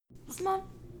on.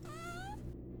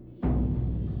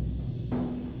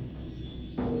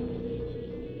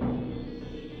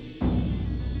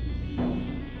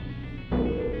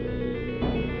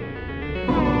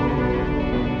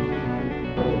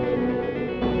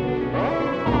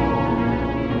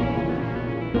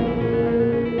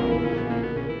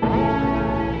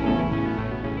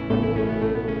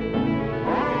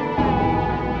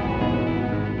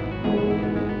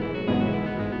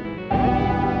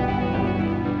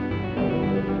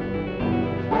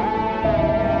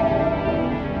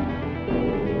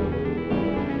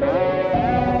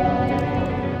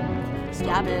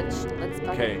 Yeah, bitch. Let's fucking...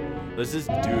 Okay, let's just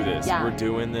do this. Yeah. We're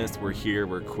doing this. We're here.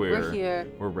 We're queer. We're here.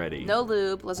 We're ready. No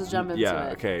lube. Let's just jump into Yeah,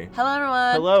 it. okay. Hello,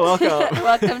 everyone. Hello, welcome.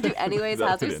 Welcome to Anyways,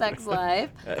 That's How's Your it. Sex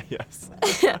Life? Yes.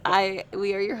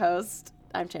 We are your host.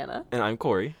 I'm Chana. And I'm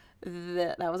Corey.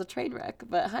 That was a train wreck,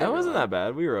 but hi. That wasn't everyone. that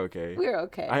bad. We were okay. We were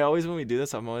okay. I always, when we do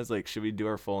this, I'm always like, should we do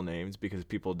our full names? Because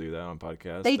people do that on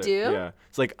podcasts. They do? Yeah.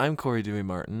 It's like, I'm Corey Dewey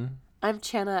Martin. I'm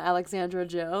Chana Alexandra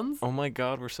Jones. Oh my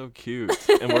God, we're so cute.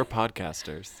 And we're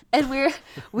podcasters. And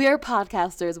we are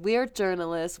podcasters. We are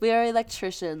journalists. We are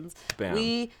electricians. Bam.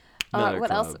 We Another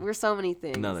what else? club. We're so many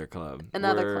things. Another club.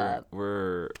 Another club.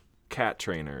 We're cat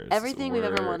trainers. Everything we've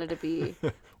ever wanted to be.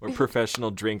 We're professional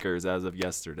drinkers as of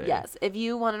yesterday. Yes. If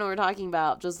you want to know what we're talking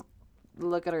about, just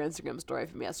look at our Instagram story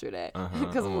from yesterday. Uh-huh.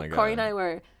 Because Oh my Corey and God. I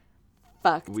were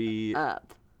fucked We,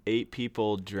 up. 8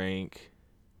 people drank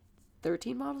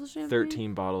 13 bottles of champagne?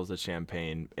 13 bottles of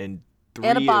champagne and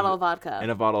And a bottle of vodka.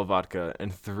 And a bottle of vodka.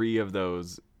 And three of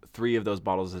those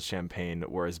bottles of champagne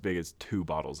were as big as 2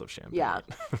 bottles of champagne. Yeah.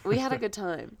 We had a good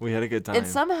time. We had a good time. And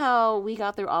somehow we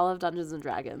got through all of Dungeons and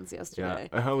Dragons yesterday.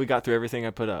 Yeah. We got through everything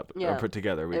I put up. Yeah. Or put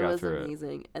together. We It got was through it.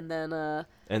 amazing. And then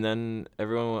And then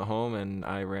everyone went home and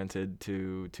I ranted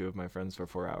to 2 of my friends for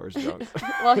 4 hours drunk.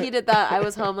 while he did that, I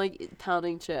was home like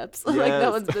pounding chips. Like no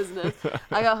Yes. one's business.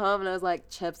 I got home and I was like,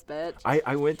 chips, bitch.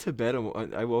 I went to bed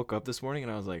and I woke up this morning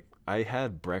and I was like, I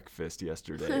had breakfast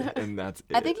yesterday and that's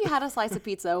it. I think you had a slice of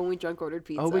pizza when we drunk ordered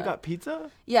pizza. Oh, we got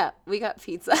pizza? Yeah, we got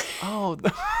pizza. Oh,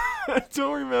 I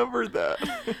don't remember that.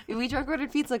 We drunk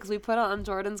ordered pizza because we put it on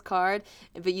Jordan's card,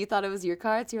 but you thought it was your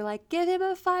card, so you're like, give him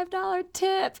a $5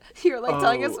 tip. You're like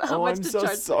telling us how much I'm to so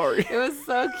charge. sorry. It was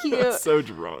so cute. I'm so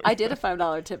drunk. I did a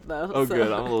 $5 tip though. Oh, so.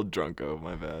 good. I'm a little drunko.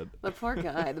 My bad. The poor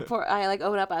guy. I like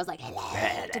opened up. I was like,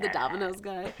 hello to the Domino's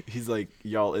guy. He's like,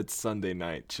 y'all, it's Sunday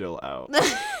night. Chill out.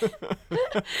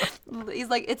 He's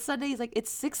like, it's Sunday. He's like,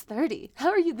 it's 6:30. How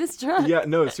are you this drunk? Yeah,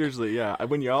 no, seriously, yeah.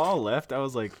 When y'all left, I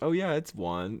was like, oh, yeah, it's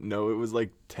 1. No, it was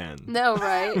like 10. No,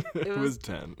 right? It was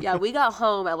 10. Yeah, we got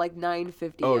home at like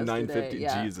 9:50. Oh, yesterday. 9:50.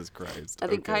 Yeah. Jesus Christ. I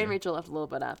think Kai Okay. and Rachel left a little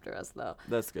bit after us though.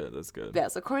 That's good. That's good. Yeah,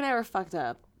 so Corey and I were fucked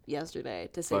up yesterday,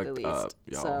 to say the Fucked least. up,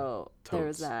 y'all. So there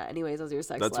was Totes. that. Anyways, that was your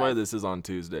sex That's life. why this is on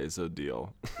Tuesday, so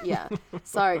deal. Yeah.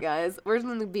 Sorry, guys. We're just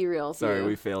gonna be real. Sorry, too.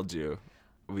 we failed you.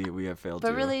 We have failed you.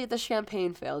 But really, the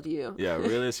champagne failed you. Yeah,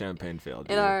 really, champagne failed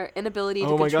you. In our inability to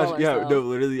Oh my control gosh, yeah, ourselves. no,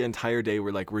 literally the entire day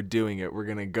we're like, we're doing it. We're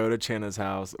gonna go to Chana's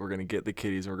house, we're gonna get the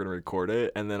kitties, we're gonna record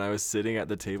it. And then I was sitting at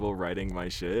the table writing my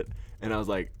shit, and I was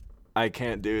like, I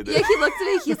can't do this. Yeah, he looked at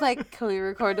me. He's like, "Can we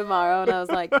record tomorrow?" And I was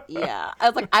like, "Yeah." I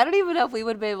was like, "I don't even know if we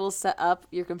would be able to set up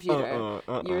your computer.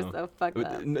 You're so fucked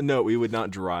up." No, we would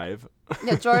not drive.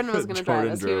 Yeah, Jordan was gonna drive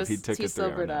Jordan us. drove. He He took a was 3-hour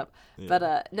sobered nap. up. Yeah.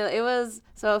 But no, it was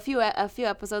so a few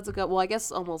episodes ago. Well, I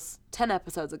guess almost 10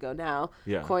 episodes ago now.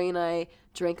 Yeah. Corey and I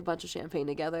drank a bunch of champagne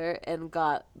together and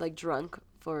got like drunk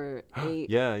for 8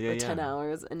 Yeah, or 10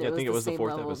 hours, and Yeah, I it was think the it was the same 4th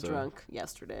level episode. of drunk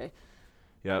yesterday.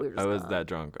 Yeah, we were I just was gone. that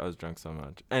drunk. I was drunk so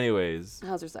much. Anyways,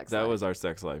 How's your sex that life? was our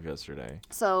sex life yesterday.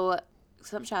 So,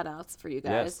 some shout outs for you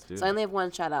guys. Yes, dude. So I only have one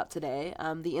shout out today.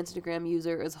 The Instagram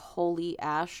user is Holy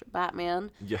Ash Batman.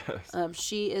 Yes.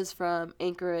 She is from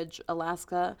Anchorage,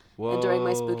 Alaska. And during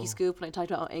my spooky Whoa. scoop, when I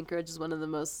talked about how Anchorage is one of the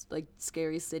most like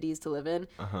scary cities to live in,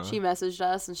 Uh-huh. she messaged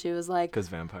us and she was like, 'Cause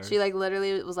vampires. She like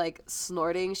literally was like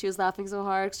snorting. She was laughing so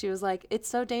hard. She was like, "It's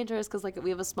so dangerous because like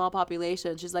we have a small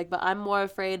population." She's like, "But I'm more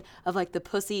afraid of like the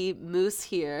pussy moose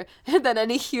here than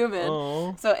any human."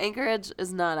 Aw. So Anchorage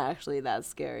is not actually that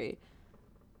scary.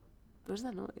 What is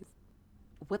that noise?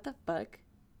 What the fuck?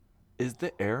 Is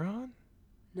the air on?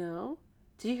 No.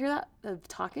 Did you hear that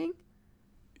talking?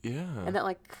 Yeah. And that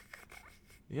like.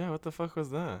 Yeah, what the fuck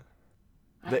was that?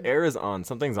 The air is on.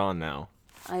 Something's on now.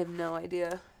 I have no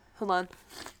idea. Hold on.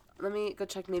 Let me go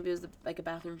check. Maybe it was like a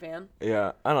bathroom fan.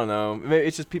 Yeah, I don't know. Maybe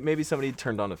it's just maybe somebody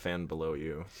turned on a fan below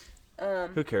you. Um,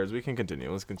 Who cares? We can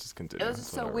continue. Let's just continue. it was just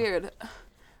It's so whatever. weird.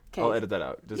 I'll Okay. edit that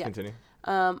out. Just Yeah. continue.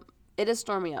 It is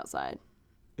stormy outside.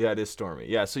 Yeah, it is stormy.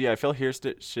 Yeah, so yeah, if y'all hear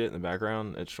shit in the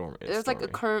background, it's stormy. There's like a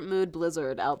current mood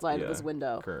blizzard outside of this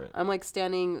window. Current. I'm like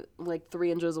standing like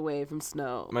 3 inches away from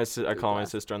snow. I called my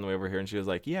sister on the way over here, and she was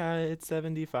like, "Yeah, it's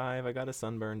 75. I got a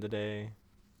sunburn today."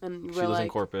 And She lives in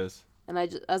like, Corpus. and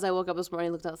as I woke up this morning,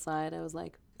 I looked outside. I was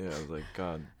like, Yeah, I was like,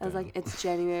 God. I was like, it's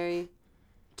January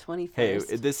 21st. Hey,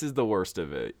 this is the worst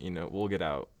of it. You know, we'll get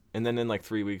out. And then in like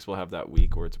 3 weeks, we'll have that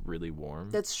week where it's really warm.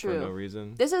 That's true. For no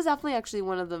reason. This is definitely actually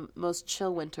one of the most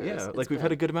chill winters. Yeah, like we've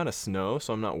had a good amount of snow,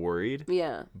 so I'm not worried.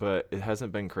 Yeah. But it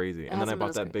hasn't been crazy. And then I hasn't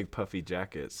bought been as that big puffy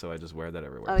jacket, so I just wear that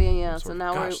everywhere. Oh, yeah. So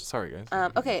now we're... Sorry,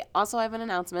 guys. Okay, also I have an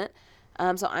announcement.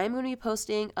 So I'm going to be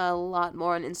posting a lot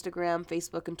more on Instagram,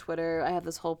 Facebook, and Twitter. I have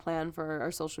this whole plan for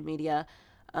our social media.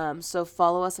 So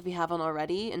follow us if you haven't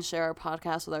already, and share our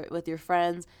podcast with your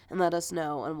friends, and let us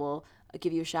know, and we'll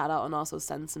give you a shout out and also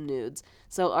send some nudes.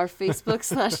 So our Facebook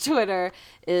 / Twitter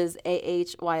is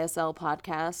AHYSL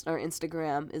podcast. Our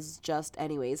Instagram is just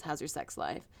anyways, how's your sex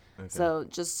life? Okay. So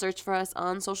just search for us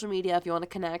on social media if you want to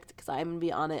connect, because I'm going to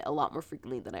be on it a lot more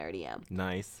frequently than I already am.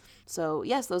 Nice. So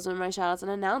yes, those are my shout outs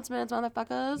and announcements,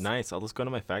 motherfuckers. Nice. Let's go to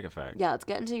my fag of fact. Yeah, let's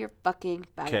get into your fucking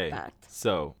bag of fact.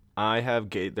 So I have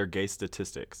they're gay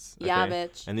statistics. Okay? Yeah,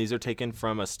 bitch. And these are taken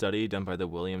from a study done by the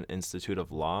Williams Institute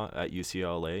of Law at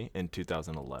UCLA in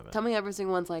 2011. Tell me every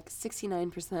single one's like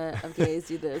 69% of gays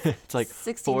do this. It's like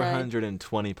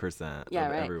 420% yeah,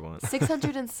 of right. everyone.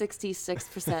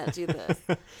 666% do this.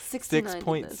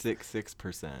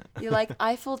 6.66%. You're like,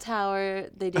 Eiffel Tower,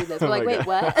 they do this. We're like, wait,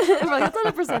 what? We're like, that's not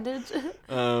a percentage.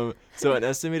 So an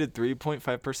estimated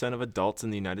 3.5% of adults in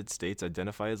the United States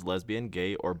identify as lesbian,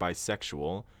 gay, or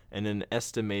bisexual, and an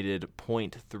estimated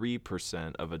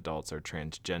 0.3% of adults are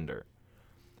transgender.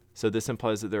 So this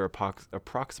implies that there are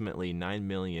approximately 9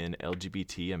 million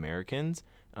LGBT Americans,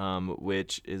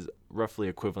 which is roughly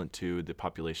equivalent to the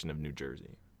population of New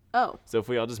Jersey. Oh. So if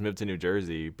we all just move to New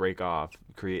Jersey, break off,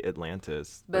 create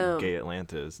Atlantis, like gay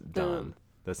Atlantis, done.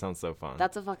 That sounds so fun.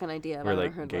 That's a fucking idea. We're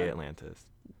like gay Atlantis.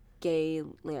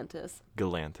 Gay-lantis.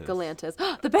 Galantis. Galantis.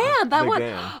 The band! That the one!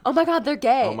 Band. Oh my god, they're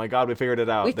gay. Oh my god, we figured it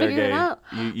out. We figured it out.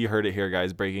 You heard it here,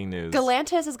 guys. Breaking news.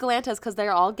 Galantis is Galantis because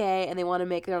they're all gay and they want to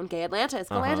make their own gay Atlantis.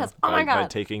 Galantis. Oh my god. By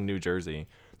taking New Jersey.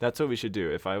 That's what we should do.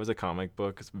 If I was a comic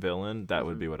book villain, that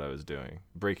would be what I was doing.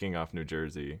 Breaking off New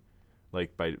Jersey.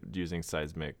 Like by using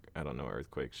seismic, I don't know,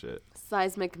 earthquake shit.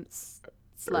 Seismic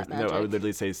slut magic. No, I would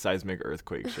literally say seismic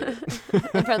earthquake shit.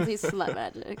 In parentheses, slut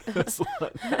magic.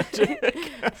 Slut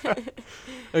magic.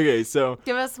 Okay, so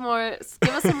give us some real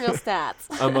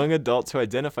stats. Among adults who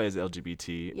identify as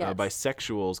LGBT, yes.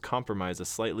 Bisexuals comprise a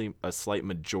slight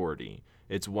majority.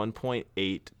 It's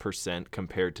 1.8%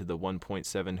 compared to the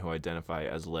 1.7 who identify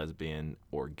as lesbian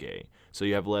or gay. So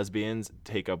you have lesbians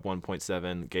take up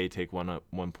 1.7, gay take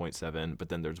 1.7, but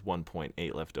then there's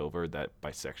 1.8 left over that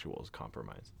bisexuals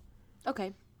comprise.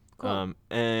 Okay, cool.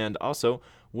 And also,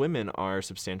 women are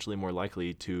substantially more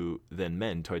likely than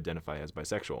men to identify as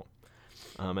bisexual.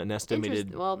 An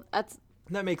estimated. Well,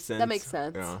 that makes sense. That makes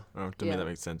sense. Yeah, to me that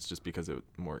makes sense just because it's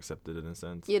more accepted in a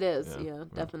sense. It is, yeah,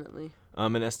 definitely.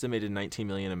 An estimated 19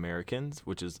 million Americans,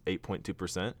 which is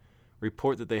 8.2%,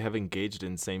 report that they have engaged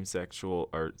in same-sex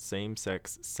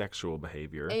sexual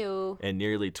behavior. Ayo. And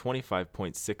nearly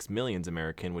 25.6 million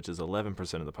American, which is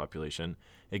 11% of the population,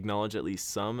 acknowledge at least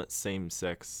some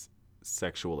same-sex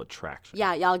sexual attraction.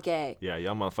 Yeah, y'all gay. Yeah,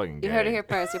 y'all motherfucking gay. You heard it here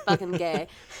first. You're fucking gay.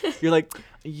 You're like,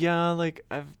 yeah, like,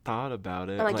 I've thought about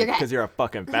it. I'm like, you're gay. Because you're a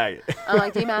fucking faggot. I'm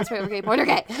like, do you masturbate with gay porn? You're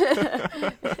gay.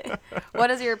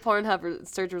 What is your Pornhub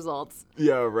search results?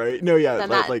 Yeah, right? No, yeah.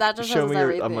 That just show me your,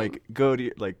 everything. I'm like, go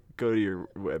to your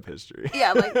web history.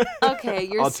 Yeah, like, okay,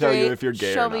 you're I'll straight. tell you if you're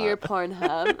gay Show or me not. your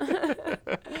Pornhub.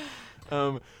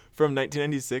 From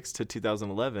 1996 to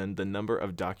 2011, the number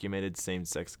of documented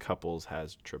same-sex couples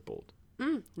has tripled.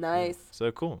 Nice. So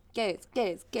cool. Gays.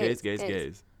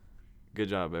 Good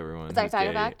job, everyone. Is that a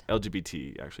fact?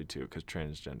 LGBT, actually, too, because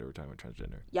transgender. We're talking about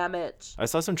transgender. Yeah, Mitch. I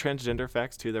saw some transgender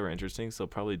facts, too, that were interesting, so I'll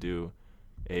probably do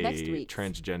a Next week.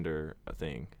 transgender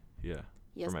thing. Yeah.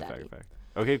 Yes, for my Daddy. fact.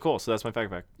 Okay, cool. So that's my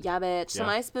fact. Yeah, bitch. So Yeah.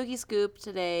 my spooky scoop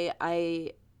today,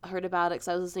 I heard about it because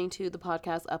I was listening to the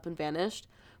podcast Up and Vanished,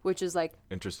 which is like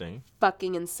Interesting.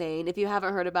 fucking insane. If you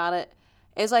haven't heard about it,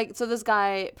 it's like, so this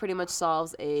guy pretty much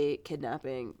solves a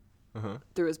kidnapping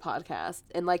through his podcast,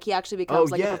 and like he actually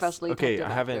becomes a professional Okay,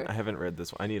 detective I haven't read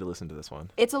this one. I need to listen to this one.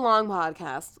 It's a long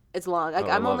podcast. It's long. Like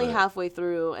I I'm love only it. halfway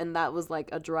through, and that was like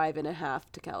a drive and a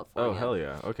half to California. Oh, hell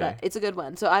yeah. Okay. But it's a good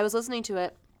one. So I was listening to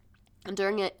it, and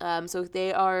during it,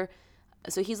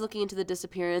 so he's looking into the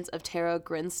disappearance of Tara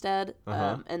Grinstead,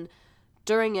 and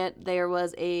During it, there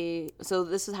was so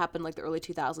this has happened like the early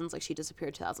 2000s, like she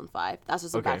disappeared 2005. That's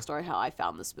just a backstory how I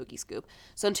found the spooky scoop.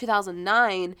 So in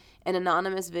 2009, an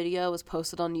anonymous video was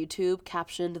posted on YouTube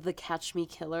captioned "The Catch Me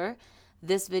Killer."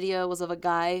 This video was of a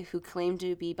guy who claimed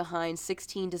to be behind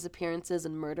 16 disappearances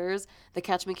and murders. The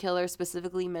Catch Me Killer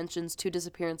specifically mentions 2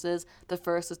 disappearances. The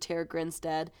first was Tara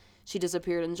Grinstead. She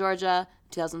disappeared in Georgia,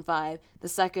 2005. The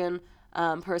second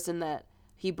person that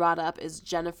he brought up is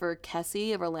Jennifer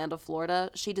Kessie of Orlando, Florida.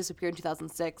 She disappeared in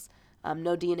 2006.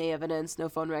 No DNA evidence, no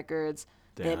phone records.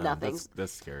 They have nothing.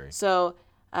 That's scary. So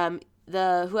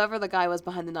whoever the guy was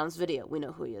behind the anonymous video, we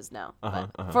know who he is now.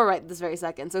 For right this very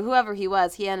second. So whoever he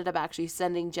was, he ended up actually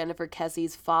sending Jennifer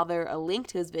Kessie's father a link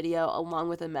to his video along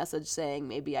with a message saying,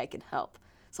 maybe I can help.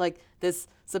 So like this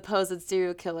supposed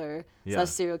serial killer /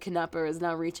 serial kidnapper is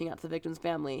now reaching out to the victim's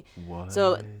family. What?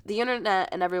 So the internet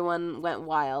and everyone went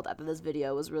wild after this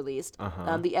video was released.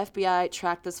 The FBI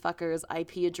tracked this fucker's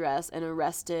IP address and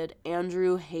arrested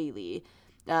Andrew Haley.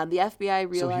 The FBI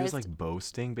realized... So he was like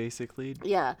boasting, basically?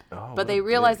 Yeah. But they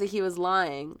realized that he was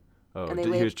lying. Oh, and he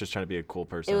was just trying to be a cool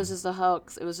person. It was just a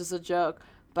hoax. It was just a joke.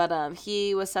 But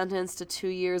he was sentenced to 2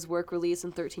 years work release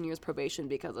and 13 years probation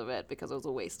because of it, because it was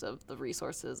a waste of the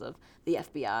resources of the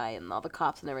FBI and all the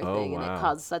cops and everything. Oh, wow. And it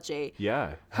caused such a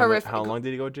horrific... How long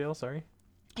did he go to jail? Sorry?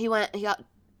 He got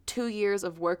 2 years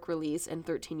of work release and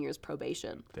 13 years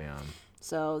probation. Damn.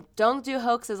 So don't do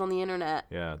hoaxes on the internet.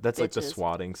 Yeah, that's bitches. Like the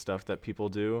swatting stuff that people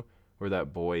do, where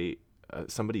that boy...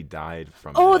 somebody died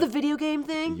from the video game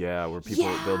thing? Yeah, where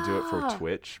people they'll do it for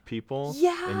Twitch people.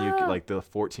 Yeah. And you like the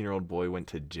 14-year-old boy went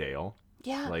to jail.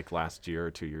 Yeah. Like last year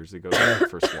or 2 years ago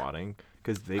for swatting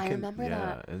because they can. I remember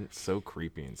that. And it's so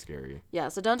creepy and scary. Yeah,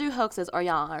 so don't do hoaxes or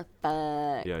y'all are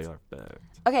fucked. Yeah, y'all are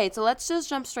fucked. Okay, so let's just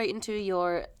jump straight into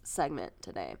your segment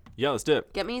today. Yeah, let's do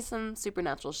it. Get me some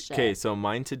supernatural shit. Okay, so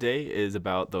mine today is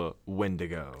about the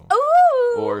Wendigo.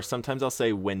 Ooh! Or sometimes I'll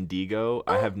say Wendigo.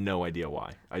 I have no idea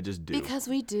why. I just do. Because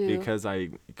we do. Because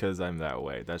I'm that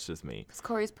way. That's just me. Because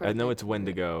Corey's perfect. I know it's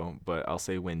Wendigo, but I'll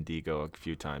say Wendigo a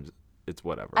few times. It's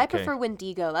whatever. I prefer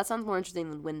Wendigo. That sounds more interesting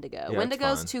than Wendigo. Yeah,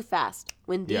 Wendigo's too fast.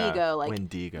 Wendigo,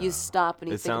 Wendigo. You stop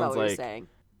and you think about what you're saying.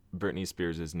 Britney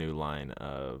Spears' new line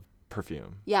of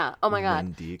perfume. Yeah. Oh my God.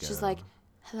 Wendigo. She's like,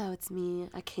 hello, it's me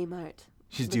at Kmart.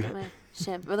 She's look at my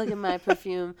shampoo. Look at my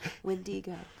perfume,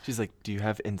 Wendigo. She's like, do you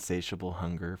have insatiable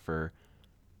hunger for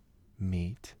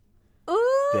meat?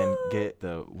 Ooh. Then get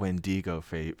the Wendigo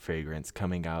fragrance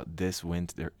coming out this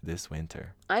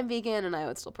winter. I'm vegan and I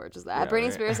would still purchase that.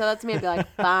 Britney Spears said that to me, I'd be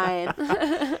like, fine.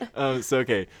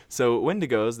 So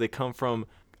Wendigos, they come from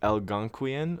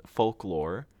Algonquian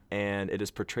folklore. And it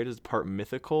is portrayed as part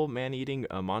mythical man-eating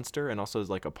monster and also as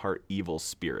like a part evil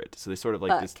spirit. So they sort of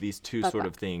like these two sort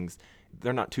of things.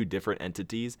 They're not two different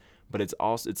entities, but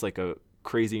it's like a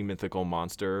crazy mythical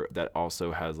monster that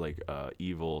also has like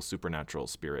evil supernatural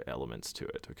spirit elements to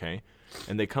it. Okay,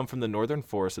 and they come from the northern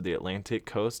forests of the Atlantic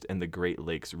coast and the Great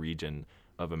Lakes region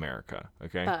of America.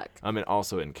 Okay, and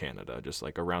also in Canada, just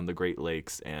like around the Great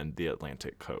Lakes and the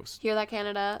Atlantic coast. Hear that,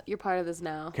 Canada? You're part of this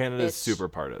now. Canada's super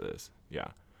part of this. Yeah.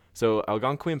 So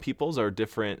Algonquian peoples are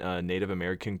different Native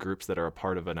American groups that are a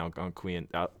part of an Algonquian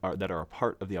that are a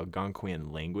part of the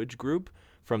Algonquian language group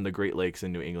from the Great Lakes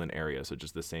and New England area. So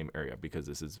just the same area because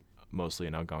this is mostly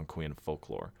an Algonquian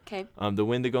folklore. Okay. The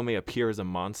Wendigo may appear as a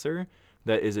monster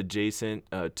that is adjacent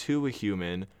to a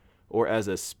human or as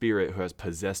a spirit who has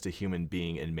possessed a human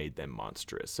being and made them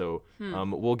monstrous. So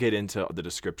we'll get into the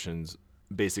descriptions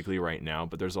basically right now,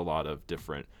 but there's a lot of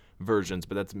different versions,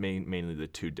 but that's mainly the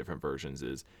two different versions.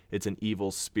 Is it's an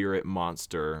evil spirit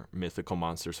monster, mythical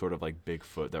monster, sort of like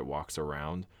Bigfoot that walks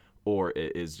around, or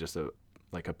it is just a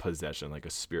possession, like a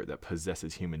spirit that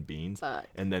possesses human beings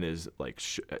and then is like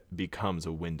becomes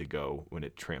a Wendigo when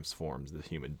it transforms the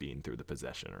human being through the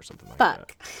possession or something like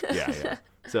that. Yeah.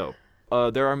 So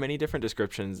there are many different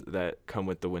descriptions that come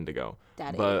with the Wendigo.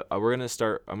 Daddy. But I'm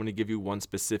going to give you one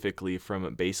specifically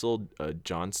from Basil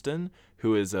Johnston,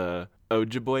 who is a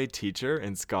Ojibwe teacher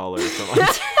and scholar from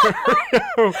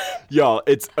Ontario. Y'all,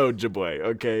 it's Ojibwe,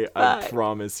 okay? I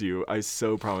promise you. I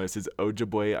so promise. It's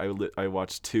Ojibwe. I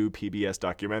watched 2 PBS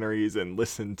documentaries and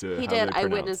listened to He did. I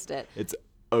witnessed it. It's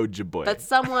Ojibwe. But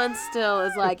someone still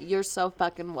is like, you're so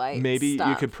fucking white. Maybe Stop.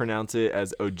 You could pronounce it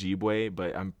as Ojibwe,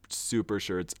 but I'm super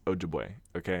sure it's Ojibwe,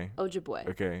 okay? Ojibwe.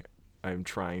 Okay. I'm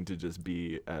trying to just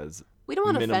be as we don't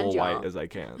want to minimal offend white y'all. as I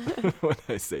can when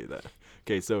I say that.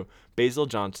 Okay, so Basil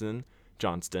Johnston,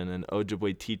 an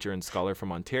Ojibwe teacher and scholar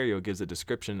from Ontario, gives a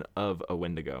description of a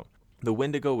Wendigo. The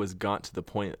Wendigo was gaunt to the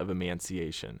point of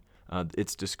emaciation.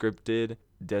 It's desiccated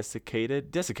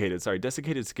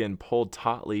skin pulled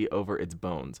tautly over its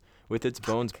bones, with its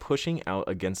bones pushing out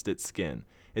against its skin.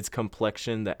 Its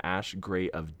complexion the ash gray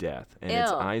of death, and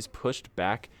its Ew. eyes pushed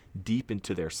back deep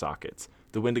into their sockets.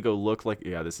 The Wendigo looked like,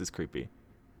 yeah, this is creepy.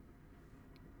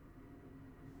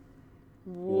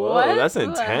 What? Whoa, that's the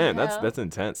intense. hell? That's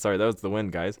intense. Sorry, that was the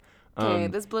wind, guys. Okay,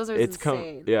 this blizzard is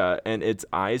insane. Yeah, and its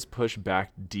eyes push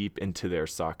back deep into their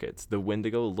sockets. The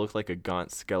Wendigo looked like a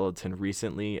gaunt skeleton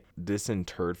recently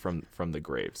disinterred from the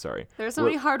grave. Sorry. There's so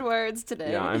many hard words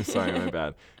today. Yeah, I'm sorry, my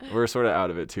bad. We're sort of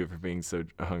out of it too for being so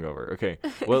hungover. Okay,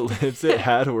 what lips it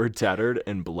had were tattered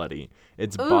and bloody.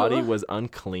 Its body Ooh. was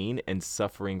unclean and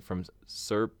suffering from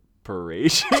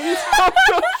suppurations of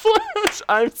the flesh.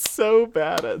 I'm so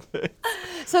bad at this.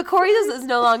 So Corey is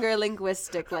no longer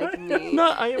linguistic like me.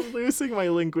 I am losing my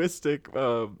linguistic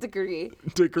Degree.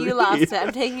 degree. You lost it.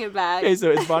 I'm taking it back. Okay,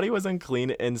 so its body was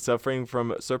unclean and suffering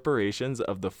from suppurations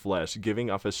of the flesh, giving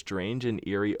off a strange and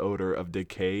eerie odor of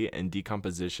decay and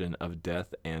decomposition, of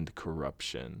death and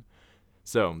corruption.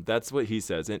 So that's what he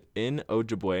says. In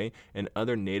Ojibwe and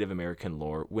other Native American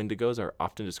lore, Wendigos are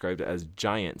often described as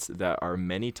giants that are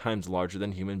many times larger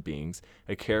than human beings,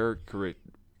 a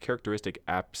characteristic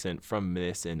absent from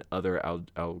this in other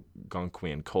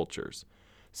Algonquian cultures.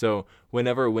 So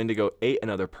whenever a Wendigo ate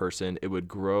another person, it would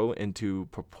grow in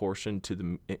proportion to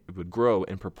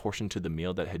the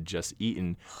meal that had just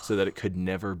eaten, so that it could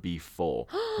never be full.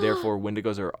 Therefore,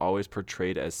 Wendigos are always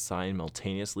portrayed as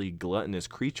simultaneously gluttonous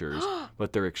creatures,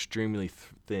 but they're extremely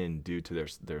thin due to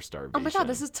their starvation. Oh my god,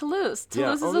 this is Toulouse.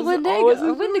 Yeah. Toulouse is Oh, a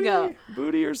Wendigo. Wendigo.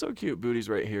 Booty, you're so cute. Booty's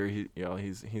right here.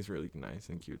 He's really nice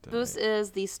and cute. Boost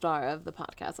is the star of the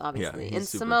podcast, obviously. he's And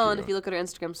super Simone, cute. if you look at her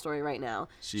Instagram story right now,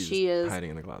 She's she is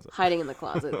hiding in the closet. hiding in the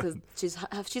closet because she's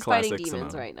fighting Classic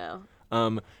demons Simone. right now.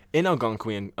 In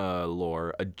Algonquian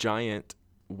lore, a giant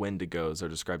Wendigos are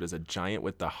described as a giant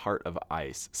with the heart of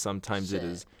ice. Sometimes it Shit.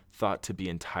 is thought to be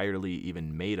entirely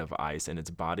even made of ice, and its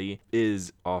body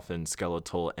is often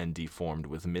skeletal and deformed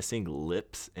with missing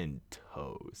lips and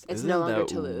toes. It's Isn't no longer that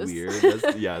Toulouse. weird?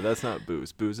 That's not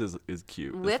Booze. Booze is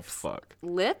cute. as Lips? fuck.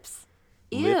 Lips?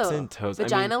 Ew. Lips and toes.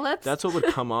 Vagina lips? That's what would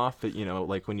come off,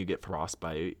 like when you get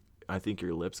frostbite. I think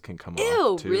your lips can come Ew,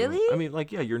 off too. really? I mean,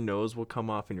 your nose will come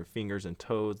off and your fingers and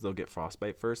toes, they'll get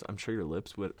frostbite first. I'm sure your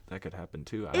lips that could happen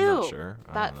too. I'm Ew. not sure.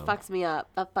 I That don't know. fucks me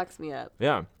up. That fucks me up.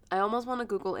 Yeah. I almost want to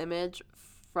Google image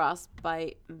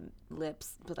frostbite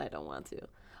lips, but I don't want to.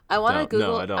 I want to No,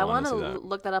 Google. I don't I wanna want see to that.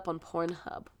 look that up on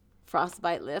Pornhub.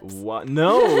 Frostbite lips. What?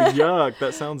 No, yuck.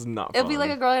 That sounds not It'll be fun.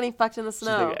 like a girl getting fucked in the She's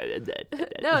snow. like,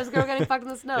 No, it's a girl getting fucked in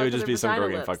the snow. It would 'cause just her be some vagina girl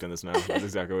getting lips. fucked in the snow. That's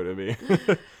exactly what it would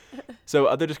be. So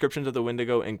other descriptions of the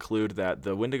Wendigo include that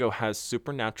the Wendigo has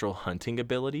supernatural hunting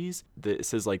abilities. It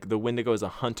says the Wendigo is a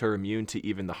hunter immune to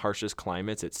even the harshest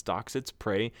climates. It stalks its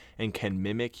prey and can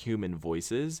mimic human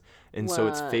voices. And so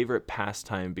its What? favorite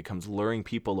pastime becomes luring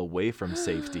people away from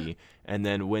safety. And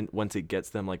then once it gets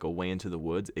them away into the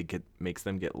woods, makes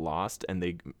them get lost,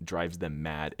 and drives them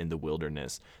mad in the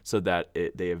wilderness, so that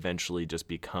they eventually just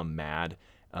become mad,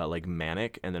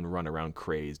 manic, and then run around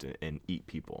crazed and eat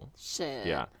people. Shit.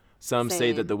 Yeah. Some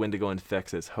say that Same. the Wendigo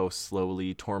infects its host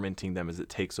slowly, tormenting them as it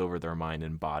takes over their mind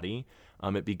and body.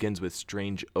 It begins with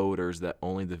strange odors that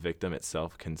only the victim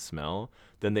itself can smell.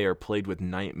 Then they are plagued with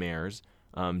nightmares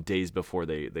days before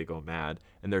they go mad,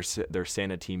 and their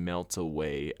sanity melts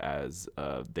away as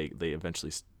they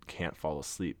eventually can't fall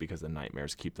asleep because the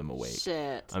nightmares keep them awake.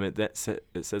 Shit.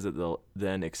 It says that they'll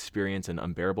then experience an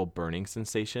unbearable burning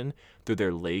sensation through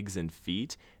their legs and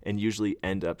feet, and usually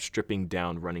end up stripping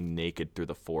down, running naked through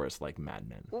the forest like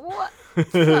madmen. What?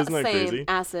 Isn't that Same. crazy?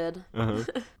 Acid.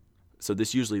 So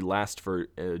this usually lasts for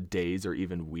days or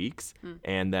even weeks,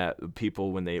 and that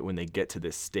people, when they get to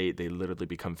this state, they literally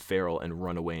become feral and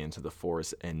run away into the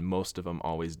forest, and most of them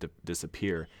always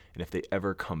disappear. And if they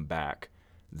ever come back,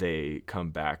 they come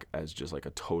back as just a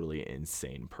totally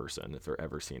insane person if they're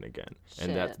ever seen again.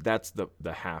 And Shit. that's the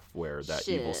half where that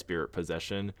evil Shit. spirit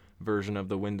possession version of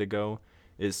the Wendigo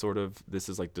is sort of, this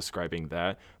is describing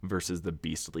that, versus the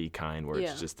beastly kind where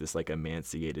Yeah. it's just this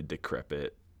emaciated,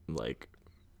 decrepit,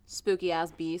 Spooky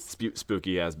ass beast.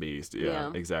 spooky ass beast. Yeah,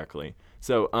 Yeah. exactly.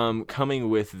 So coming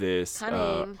with this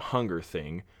Cunning. hunger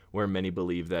thing, where many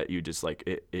believe that you just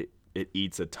it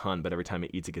eats a ton, but every time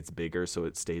it eats, it gets bigger, so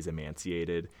it stays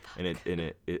emaciated, and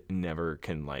it never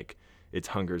can its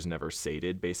hunger's never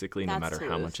sated, basically, no That's matter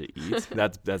how Toulouse. much it eats.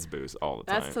 That's Booze all the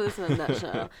time. That's Toulouse in a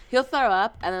nutshell. He'll throw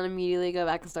up and then immediately go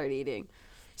back and start eating.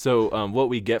 So what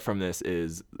we get from this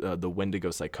is the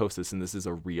Wendigo psychosis, and this is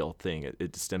a real thing.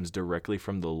 It stems directly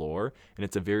from the lore, and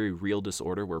it's a very real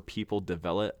disorder where people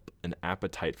develop an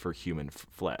appetite for human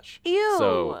flesh. Ew.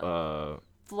 So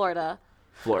Florida.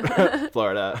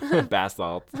 Florida, bath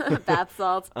salts. Bath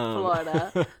salts,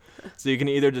 Florida. So you can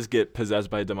either just get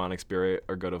possessed by a demonic spirit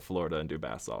or go to Florida and do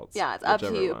bath salts. Yeah, it's up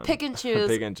to you. One. Pick and choose.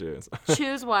 Pick and choose.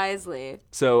 Choose wisely.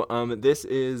 So this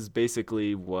is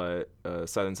basically what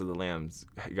Silence of the Lambs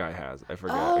guy has. I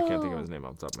forgot. I can't think of his name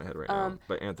off the top of my head right now.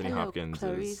 But Anthony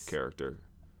Hopkins' character.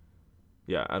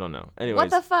 Yeah, I don't know. Anyways, what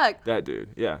the fuck? That dude.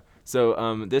 Yeah.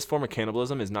 So this form of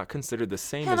cannibalism is not considered the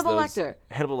same Hannibal as those. Lecter.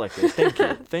 Hannibal Lecter. Thank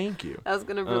you. Thank you. That was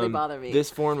gonna really bother me. This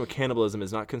form of cannibalism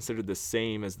is not considered the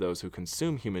same as those who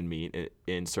consume human meat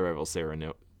in survival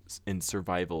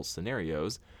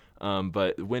scenarios.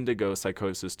 But Wendigo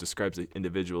psychosis describes an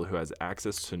individual who has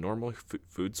access to normal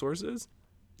food sources,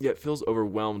 yet feels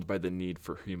overwhelmed by the need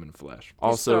for human flesh.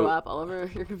 Just throw up all over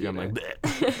your computer. Yeah, I'm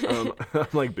like, I'm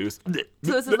like Boost.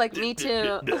 So this is like me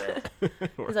too.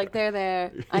 He's like,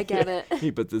 there, I get it.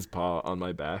 He puts his paw on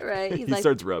my back. Right. He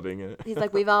starts rubbing it. He's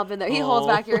like, we've all been there. He holds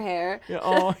back your hair.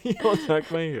 Yeah. He holds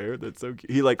back my hair. That's so cute.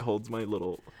 He like holds my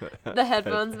little the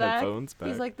headphones back. Headphones back.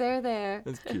 He's like, there.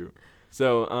 That's cute.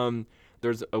 So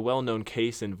there's a well-known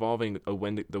case involving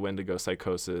the Wendigo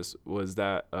psychosis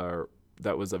that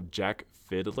was of Jack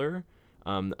Fiddler,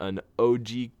 an OG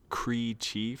Cree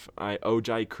chief.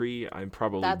 Ojai Cree. I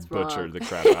probably That's butchered wrong. the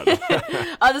crap out of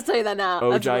that. I'll just tell you that now.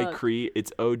 Ojai Cree.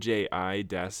 It's OJI-CREE.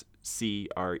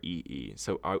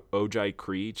 So Ojai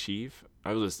Cree chief.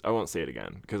 I won't say it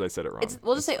again because I said it wrong.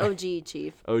 We'll just say OG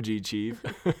chief. OG chief.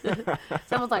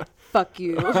 Someone's like, fuck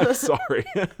you. Sorry.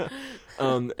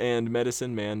 And a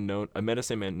medicine man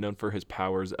known for his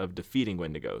powers of defeating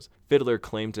Wendigos. Fiddler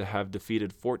claimed to have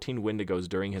defeated 14 Wendigos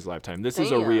during his lifetime. This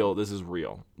is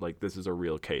real. Like, this is a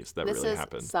real case that really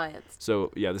happened. This is science.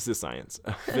 So, yeah, this is science.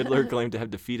 Fiddler claimed to have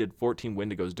defeated 14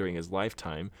 Wendigos during his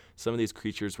lifetime. Some of these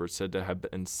creatures were said to have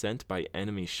been sent by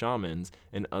enemy shamans,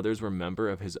 and others were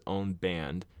members of his own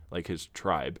band, like his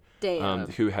tribe,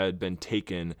 who had been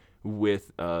taken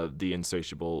with the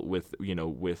insatiable, with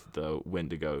the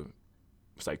Wendigo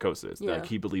psychosis. Yeah. Like,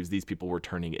 he believes these people were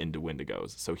turning into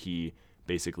Wendigos, so he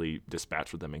basically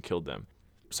dispatched with them and killed them.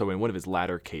 So in one of his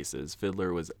latter cases,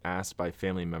 Fiddler was asked by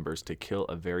family members to kill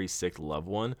a very sick loved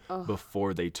one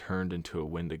before they turned into a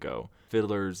Wendigo.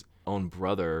 Fiddler's own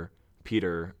brother,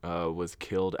 Peter, was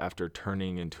killed after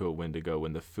turning into a Wendigo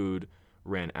when the food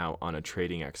ran out on a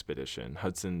trading expedition.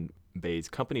 Hudson Bay's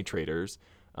company traders,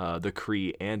 the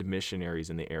Cree, and missionaries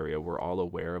in the area were all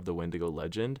aware of the Wendigo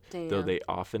legend, though they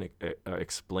often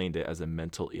explained it as a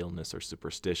mental illness or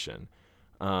superstition.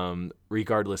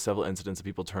 Regardless, several incidents of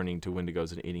people turning to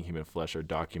Wendigos and eating human flesh are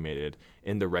documented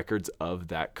in the records of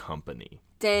that company.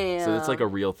 Damn. So it's like a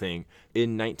real thing.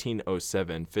 In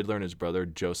 1907, Fiddler and his brother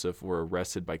Joseph were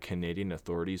arrested by Canadian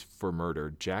authorities for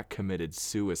murder. Jack committed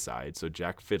suicide. So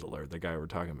Jack Fiddler, the guy we're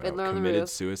talking about, committed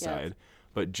suicide. Yes.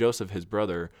 But Joseph, his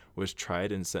brother, was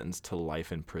tried and sentenced to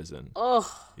life in prison.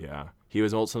 Oh. Yeah. He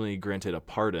was ultimately granted a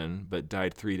pardon, but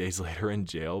died 3 days later in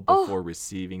jail before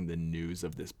receiving the news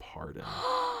of this pardon.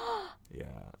 Yeah.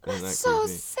 Isn't that so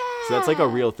crazy? sad. So that's like a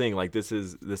real thing. Like, this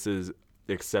is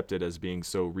accepted as being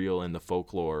so real in the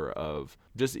folklore of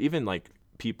just even like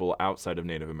people outside of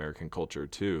Native American culture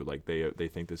too. Like they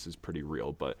think this is pretty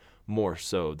real, but more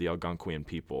so the Algonquian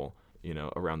people,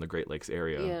 around the Great Lakes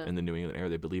area and the New England area,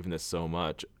 they believe in this so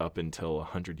much up until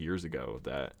 100 years ago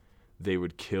that they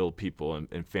would kill people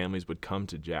and families would come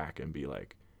to Jack and be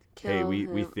like, hey,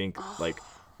 we think like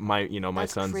my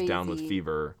son's crazy. Down with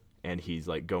fever. And he's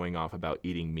like going off about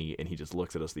eating meat, and he just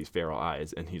looks at us with these feral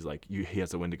eyes, and he's like, he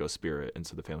has a Wendigo spirit, and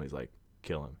so the family's like,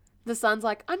 kill him. The son's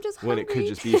like, I'm just hungry. When it could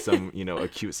just be some,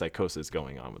 acute psychosis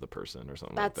going on with a person or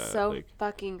something like that. That's so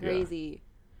fucking crazy.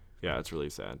 Yeah, it's really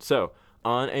sad. So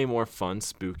on a more fun,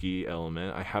 spooky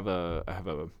element, I have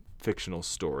a fictional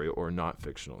story or not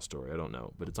fictional story. I don't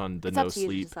know, but it's on the No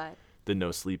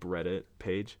Sleep Reddit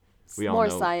page. We all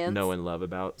know and love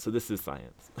about. So this is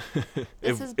science.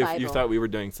 This is Bible. If you thought we were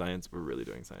doing science, we're really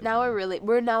doing science.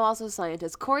 We're now also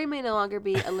scientists. Corey may no longer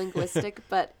be a linguistic,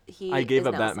 but I gave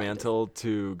up that mantle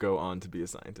to go on to be a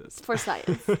scientist. For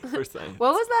science. For science.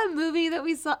 What was that movie that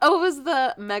we saw? Oh, it was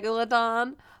the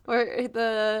Megalodon, where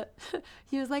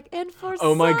he was like, and for science.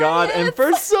 Oh my God, and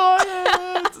for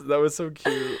science. That was so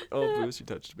cute. Oh, Bruce, you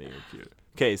touched me. You're cute.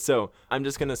 Okay, so I'm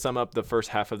just going to sum up the first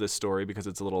half of this story because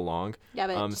it's a little long. Yeah,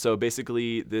 bitch. So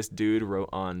basically, this dude wrote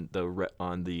on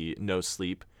the No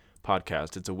Sleep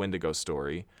podcast. It's a Wendigo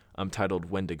story titled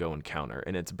Wendigo Encounter,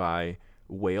 and it's by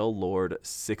Whale Lord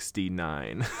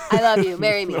 69. I love you.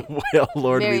 Marry me. Whale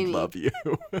Lord, Marry we me. love you.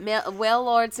 Whale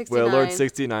Lord 69. Whale Lord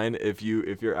 69, if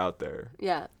you're out there.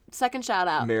 Yeah. Second shout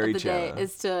out Marry of the Chana. day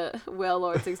is to Whale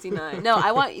Lord 69. No,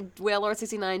 I want Whale Lord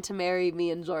 69 to marry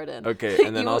me and Jordan. Okay,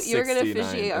 and then I'll You're 69, gonna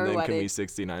officiate and our then wedding. can we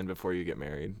 69 before you get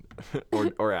married,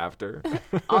 or after?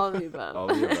 All of the above. All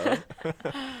of the above.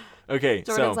 Okay,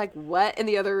 Jordan's so like, what in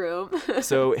the other room?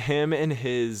 so him and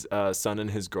his son and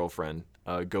his girlfriend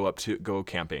go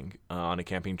camping on a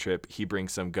camping trip. He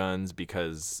brings some guns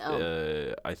because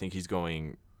I think he's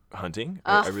going hunting.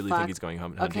 I really think he's going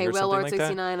hunting Okay, or Whale something Lord like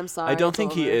 69, that. I'm sorry. I don't it's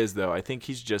think he over. is though. I think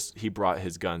he brought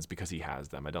his guns because he has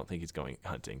them. I don't think he's going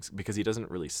hunting because he doesn't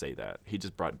really say that. He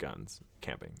just brought guns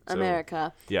camping. So,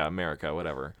 America. Yeah, America,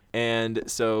 whatever. And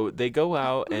so they go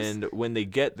out, and when they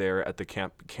get there at the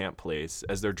camp place,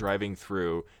 as they're driving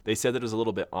through, they said that it was a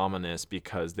little bit ominous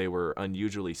because they were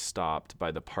unusually stopped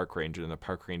by the park ranger, and the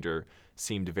park ranger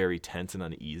seemed very tense and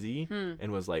uneasy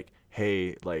and was like,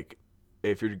 hey, like,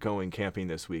 if you're going camping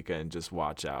this weekend, just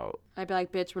watch out. I'd be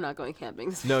like, bitch, we're not going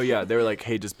camping. No, yeah, they were like,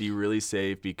 hey, just be really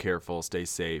safe, be careful, stay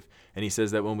safe. And he says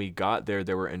that when we got there,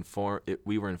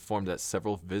 we were informed that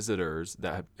several visitors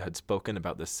that had spoken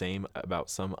about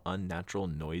some unnatural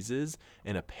noises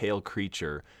and a pale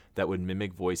creature that would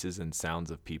mimic voices and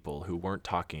sounds of people who weren't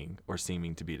talking or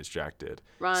seeming to be distracted.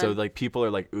 Run. So like people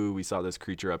are like, ooh, we saw this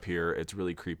creature up here. It's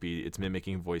really creepy. It's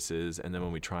mimicking voices. And then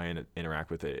when we try and interact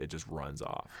with it, it just runs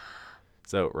off.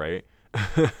 So, right?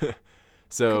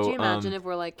 So could you imagine if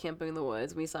we're like camping in the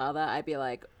woods, we saw that? I'd be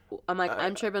like,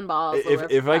 I'm tripping balls.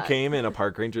 If I came and a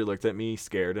park ranger looked at me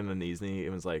scared and uneasy, it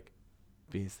was like,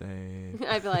 be safe.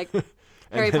 I'd be like,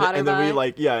 Harry Potter. And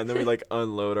then we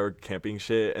unload our camping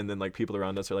shit, and then like people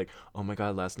around us are like, oh my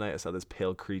god, last night I saw this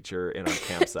pale creature in our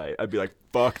campsite. I'd be like,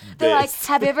 fuck this. They're like,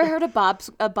 have you ever heard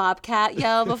a bobcat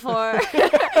yell before?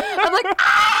 I'm like,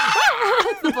 ah!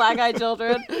 It's the black-eyed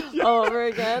children all over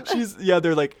again.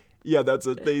 They're like, yeah, that's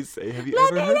what they say. Have you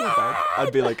ever heard of that?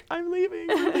 I'd be like, I'm leaving.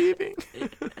 We're leaving.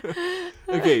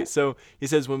 Okay, so he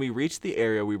says, when we reached the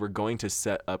area we were going to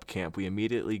set up camp, we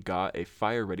immediately got a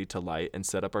fire ready to light and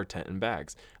set up our tent and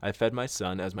bags. I fed my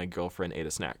son as my girlfriend ate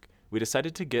a snack. We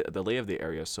decided to get the lay of the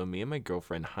area, so me and my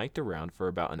girlfriend hiked around for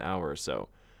about an hour or so.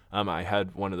 I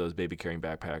had one of those baby carrying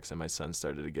backpacks, and my son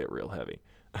started to get real heavy.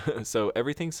 So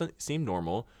everything seemed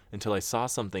normal until I saw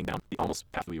something down the almost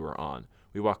path we were on.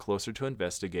 We walked closer to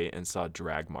investigate and saw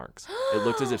drag marks. It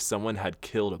looked as if someone had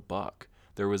killed a buck.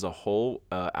 There was a whole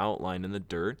outline in the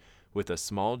dirt with a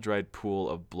small dried pool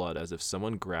of blood as if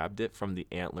someone grabbed it from the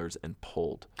antlers and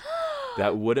pulled.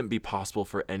 That wouldn't be possible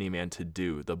for any man to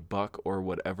do. The buck or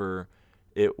whatever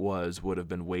it was would have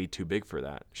been way too big for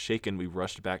that. Shaken, we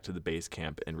rushed back to the base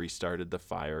camp and restarted the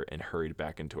fire and hurried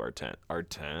back into our tent. Our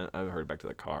tent? I hurried back to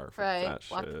the car. Right. That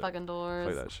Lock shit. the fucking doors.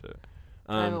 Play that shit.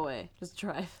 Drive away. Just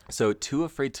drive. So too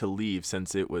afraid to leave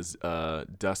since it was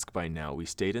dusk by now, we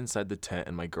stayed inside the tent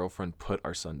and my girlfriend put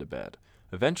our son to bed.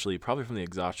 Eventually, probably from the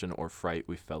exhaustion or fright,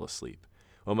 we fell asleep.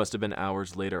 What must have been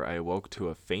hours later, I awoke to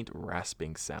a faint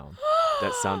rasping sound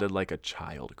that sounded like a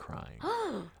child crying.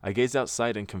 I gazed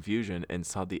outside in confusion and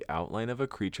saw the outline of a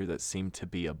creature that seemed to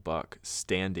be a buck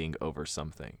standing over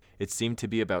something. It seemed to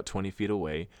be about 20 feet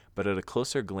away, but at a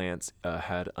closer glance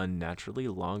had unnaturally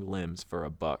long limbs for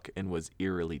a buck and was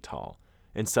eerily tall.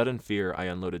 In sudden fear, I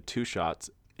unloaded 2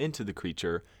 shots into the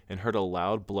creature and heard a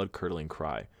loud, blood-curdling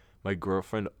cry. My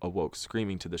girlfriend awoke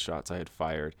screaming to the shots I had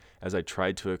fired as I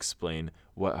tried to explain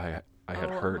what I had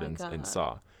heard and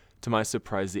saw. To my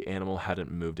surprise, the animal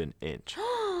hadn't moved an inch.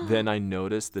 Then I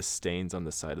noticed the stains on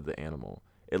the side of the animal.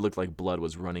 It looked like blood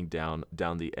was running down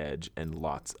the edge, and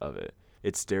lots of it.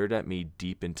 It stared at me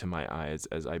deep into my eyes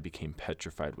as I became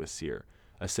petrified with fear.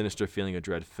 A sinister feeling of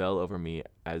dread fell over me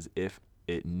as if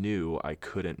it knew I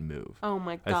couldn't move. Oh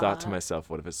my god. I thought to myself,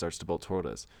 what if it starts to bolt toward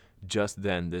us? Just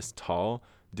then, this tall,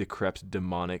 decrepit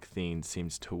demonic thing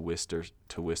seems to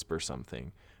whisper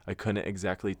something. I couldn't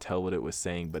exactly tell what it was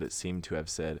saying, but it seemed to have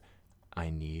said, I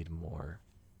need more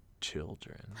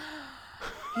children.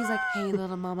 He's like, hey,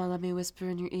 little mama, let me whisper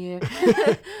in your ear. Hey,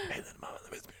 little mama,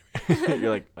 let me whisper in your ear. You're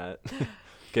like, what?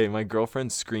 Okay, my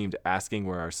girlfriend screamed, asking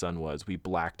where our son was. We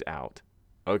blacked out.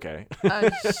 Okay. Oh,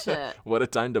 shit. What a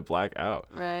time to black out.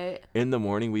 Right. In the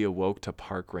morning, we awoke to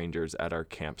park rangers at our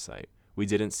campsite. We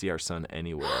didn't see our son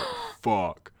anywhere.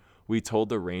 Fuck. We told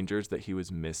the rangers that he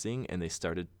was missing, and they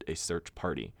started a search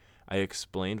party. I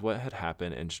explained what had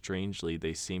happened, and strangely,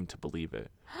 they seemed to believe it.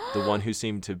 The one who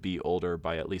seemed to be older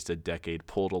by at least a decade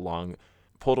pulled along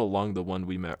the one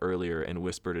we met earlier and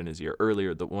whispered in his ear.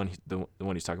 Earlier, the one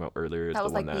he's talking about earlier is the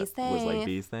one that was like,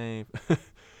 be safe.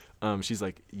 She's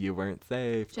like, you weren't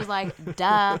safe. She's like,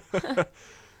 duh.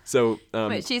 So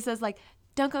But she says like,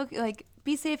 don't go, like,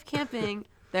 be safe camping.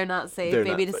 They're not safe. They're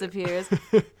Baby not safe. disappears.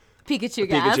 Pikachu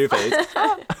gas.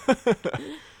 Pikachu face.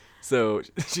 So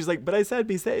she's like, but I said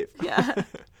be safe. Yeah.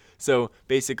 So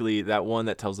basically, that one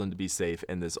that tells them to be safe,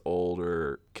 and this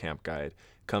older camp guide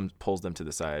pulls them to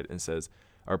the side and says,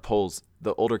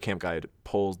 the older camp guide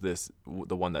pulls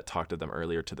the one that talked to them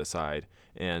earlier to the side,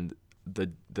 and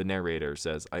the narrator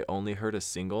says, I only heard a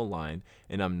single line,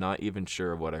 and I'm not even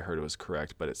sure of what I heard was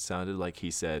correct, but it sounded like he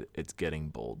said, it's getting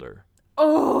bolder.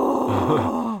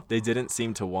 Oh. They didn't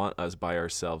seem to want us by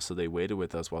ourselves, so they waited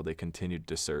with us while they continued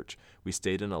to search. We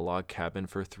stayed in a log cabin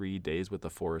for 3 days with the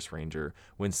forest ranger,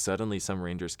 when suddenly some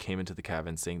rangers came into the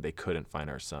cabin saying they couldn't find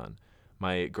our son.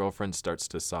 My girlfriend starts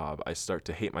to sob. I start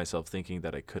to hate myself, thinking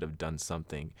that I could have done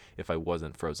something if I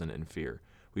wasn't frozen in fear.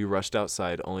 We rushed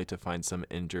outside only to find some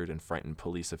injured and frightened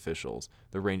police officials.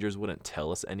 The rangers wouldn't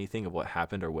tell us anything of what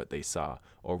happened or what they saw,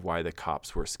 or why the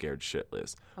cops were scared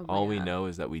shitless. All we know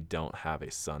is that we don't have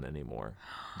a son anymore.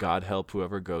 God help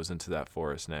whoever goes into that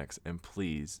forest next, and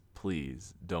please,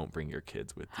 please don't bring your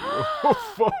kids with you.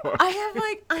 Oh, fuck.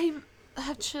 I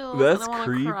have chills. That's and I wanna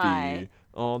creepy. Cry.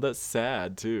 Oh, that's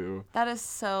sad too. That is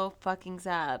so fucking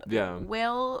sad. Yeah.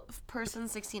 Whale person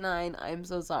 69. I'm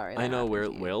so sorry. I know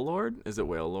Whale Lord. Is it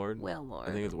Whale Lord? Whale Lord.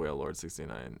 I think it's Whale Lord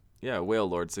 69. Yeah, Whale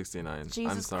Lord 69.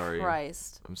 Jesus I'm sorry.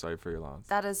 Christ. I'm sorry for your loss.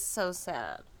 That is so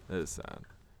sad. That is sad.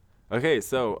 Okay,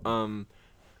 so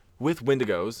with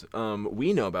Wendigos,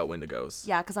 we know about Wendigos.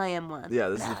 Yeah, because I am one. Yeah,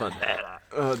 this is fun.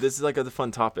 This is like a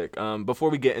fun topic. Before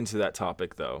we get into that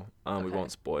topic, though, we Okay.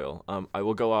 won't spoil. I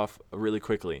will go off really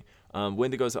quickly.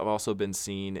 Wendigos have also been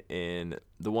seen in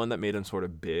the one that made them sort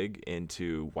of big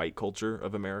into white culture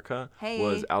of America. Hey.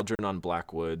 Was Algernon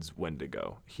Blackwood's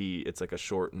Wendigo. It's like a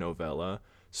short novella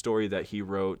story that he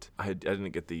wrote. I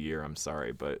didn't get the year, I'm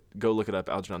sorry, but go look it up,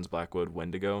 Algernon Blackwood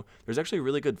Wendigo. There's actually a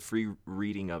really good free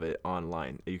reading of it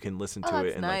online. You can listen to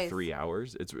it in like 3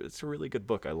 hours. It's a really good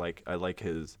book. I like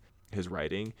his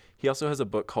writing. He also has a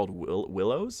book called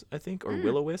Willows, I think, or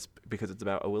Will-O-Wisp, because it's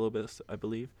about a will-o-wisp, I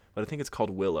believe. But I think it's called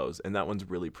Willows, and that one's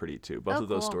really pretty too. Both of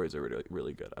those cool. stories are really,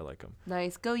 really good. I like them.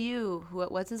 Nice. Go you.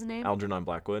 What's his name? Algernon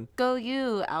Blackwood. Go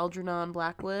you, Algernon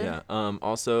Blackwood. Yeah.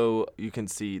 Also, you can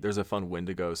see there's a fun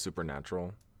Wendigo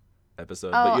Supernatural episode,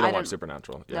 Oh, but you I don't watch don't-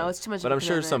 Supernatural. No, it's too much But of a I'm sure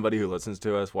commitment. somebody who listens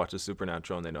to us watches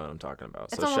Supernatural and they know what I'm talking about.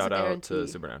 It's So almost shout a out to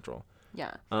guarantee. Supernatural.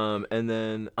 Yeah. And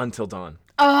then Until Dawn.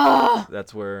 Oh!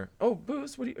 That's where. Oh,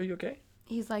 Boost, are you okay?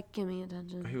 He's like, give me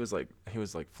attention. He was like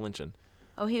flinching.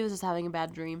 Oh, he was just having a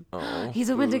bad dream. Oh, He's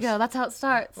a Boost. Wendigo. That's how it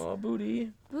starts. Oh,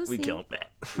 Booty. We Boosty. killed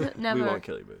that. Never. We won't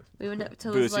kill you, Boost. We would never.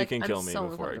 Boost, like, you can I'm kill me so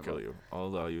before I uncomfortable. kill you. I'll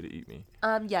allow you to eat me.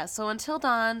 Yeah. So Until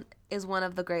Dawn is one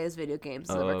of the greatest video games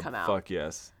that's ever come out. Fuck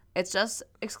yes. It's just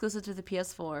exclusive to the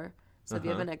PS4. So if you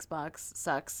have an Xbox,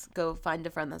 sucks. Go find a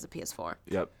friend that's a PS4.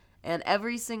 Yep. And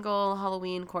every single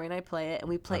Halloween, Corey and I play it, and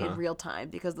we play in real time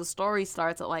because the story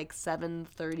starts at like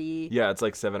 7:30. Yeah, it's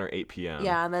like 7 or 8 p.m.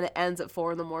 Yeah, and then it ends at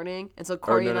 4 in the morning. And so Or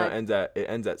Corey no, and no, I. it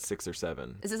ends at 6 or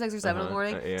 7. Is it 6 or 7 in the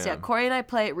morning? So yeah, a.m. Corey and I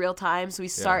play it real time, so we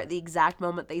start the exact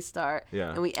moment they start. Yeah.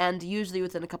 And we end usually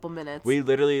within a couple minutes. We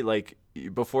literally, like,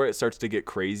 before it starts to get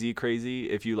crazy,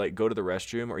 if you, like, go to the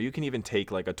restroom, or you can even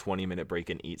take, like, a 20-minute break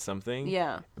and eat something.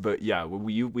 Yeah. But, yeah,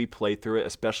 we play through it,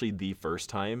 especially the first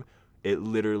time. It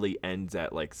literally ends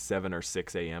at like 7 or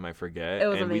 6 a.m. I forget. It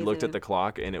was and we looked at amazing. the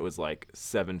clock and it was like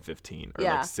 7:15 or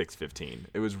Yeah. like 6:15.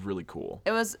 It was really cool.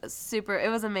 It was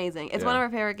amazing. It's Yeah. one of our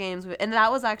favorite games. And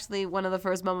that was actually one of the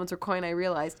first moments where Corey and I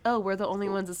realized, oh, we're the only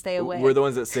ones that stay awake. We're the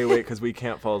ones that stay awake because we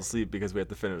can't fall asleep because we have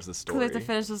to finish the story. We have to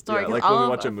finish the story. Yeah, 'cause like all when we of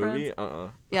watch a our movie.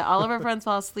 friends- Yeah, all of our friends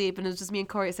fall asleep, and it was just me and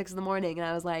Corey at 6 in the morning, and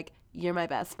I was like, you're my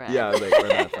best friend. Yeah, like we're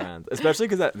not friends. Especially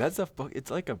because it's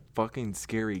like a fucking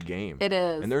scary game. It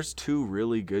is. And there's 2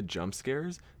 really good jump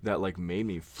scares that like made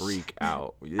me freak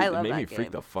out. It love made that me freak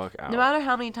game. the fuck out. No matter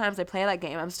how many times I play that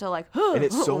game, I'm still like, And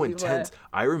it's so when we play. intense.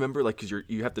 I remember like because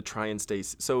you have to try and stay.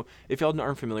 So if y'all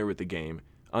aren't familiar with the game,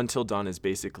 Until Dawn is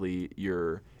basically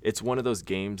it's one of those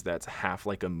games that's half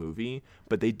like a movie,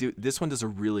 but this one does a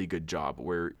really good job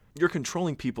where you're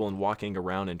controlling people and walking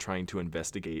around and trying to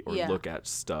investigate or Yeah. look at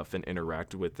stuff and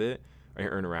interact with it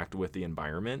or interact with the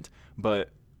environment. But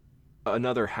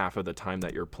another half of the time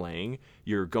that you're playing,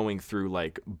 you're going through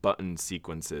like button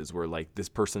sequences where like this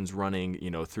person's running,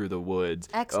 through the woods.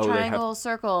 X, triangle,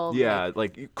 circle. Yeah,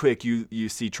 like quick, you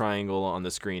see triangle on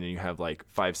the screen and you have like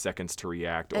 5 seconds to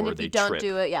react, and or if they you don't trip.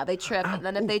 do it, they trip. And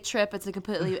then if they trip,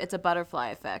 it's a butterfly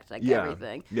effect, like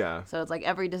everything. Yeah. So it's like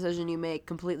every decision you make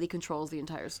completely controls the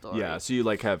entire story. Yeah, so you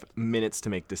like have minutes to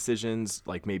make decisions,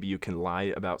 like maybe you can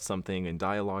lie about something in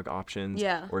dialogue options.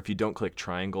 Yeah. Or if you don't click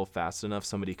triangle fast enough,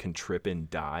 somebody can trip and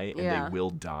die, and Yeah. they will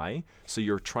die. So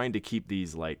you're trying to keep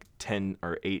these like 10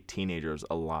 or 8 teenagers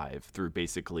alive through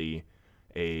basically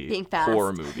a Being fast.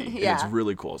 horror movie. Yeah. And it's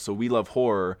really cool. So we love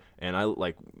horror, and I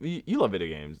like you love video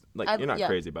games. Like you're not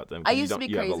crazy about them. 'Cause I used to be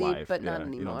you have a crazy, life. but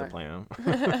not You don't have to anymore.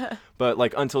 play them. But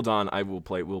like Until Dawn, we'll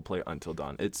play Until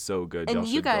Dawn. It's so good. And Y'all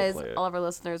you should go guys, play it. all of our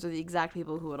listeners, are the exact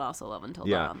people who would also love Until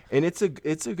Yeah, Dawn. and it's a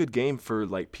good game for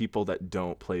like people that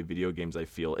don't play video games. I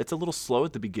feel it's a little slow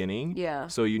at the beginning. Yeah.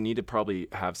 So you need to probably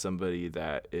have somebody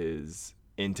that is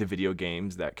into video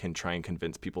games that can try and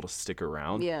convince people to stick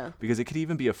around. Yeah. Because it could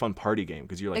even be a fun party game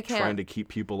because you're like It can. trying to keep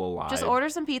people alive. Just order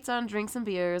some pizza and drink some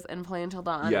beers and play Until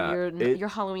Dawn. Yeah, and your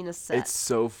Halloween is set. It's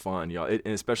so fun, y'all. And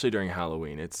especially during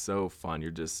Halloween, it's so fun.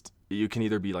 You can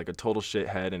either be like a total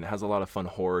shithead, and it has a lot of fun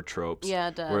horror tropes. Yeah,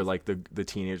 it does. Where like the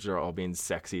teenagers are all being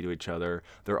sexy to each other.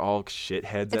 They're all shitheads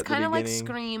at the beginning. It's kind of like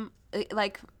Scream.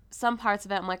 Like some parts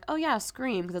of it, I'm like, oh yeah,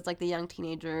 Scream, because it's like the young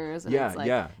teenagers. And Yeah, it's like,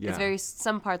 yeah. It's very.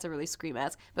 Some parts are really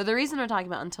Scream-esque. But the reason we're talking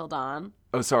about Until Dawn,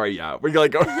 Oh, sorry. Yeah, we're gonna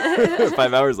go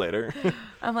 5 hours later.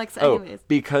 I'm like, so anyways.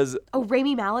 Because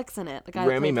Rami Malek's in it. The guy.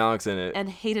 Rami Malek's in it, and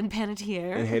Hayden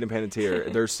Panettiere. and Hayden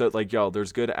Panettiere. There's so like y'all.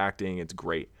 There's good acting. It's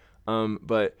great.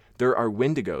 But there are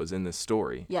Wendigos in this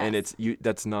story, Yes. and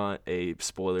that's not a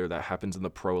spoiler. That happens in the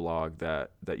prologue that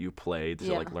you play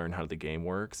to like learn how the game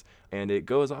works, and it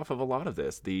goes off of a lot of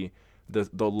this. The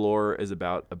lore is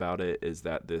about it is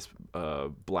that this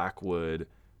Blackwood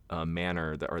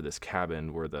manor or this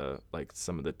cabin where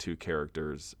some of the 2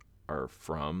 characters are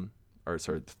from, or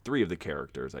sorry, 3 of the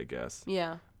characters, I guess.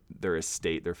 Yeah. Their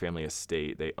family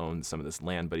estate, they own some of this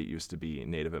land, but it used to be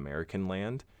Native American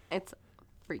land. It's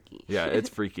freaky. Yeah, it's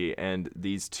freaky. And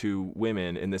these 2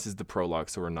 women, and this is the prologue,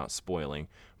 so we're not spoiling,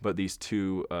 but these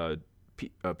 2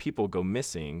 people go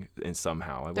missing, and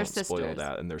somehow I They're won't spoil sisters.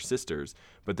 that, and they're sisters.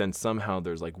 But then somehow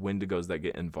there's like Wendigos that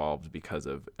get involved because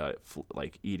of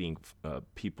like eating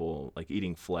people, like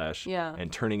eating flesh, Yeah.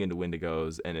 and turning into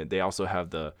Wendigos. And they also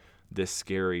have this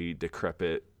scary,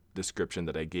 decrepit description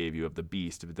that I gave you of the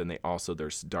beast, but then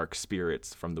there's dark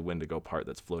spirits from the Wendigo part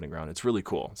that's floating around. It's really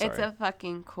cool. Sorry. It's a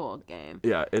fucking cool game.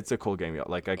 Yeah, it's a cool game.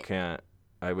 Like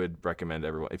I would recommend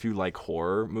everyone, if you like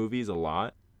horror movies a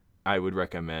lot, I would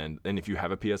recommend, and if you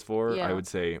have a PS4, Yeah. I would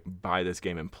say buy this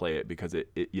game and play it because it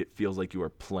feels like you are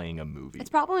playing a movie. It's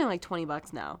probably like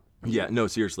 $20 now. Yeah, no,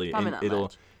 seriously. Probably And not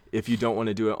much. if you don't want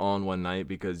to do it all in one night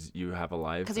because you have a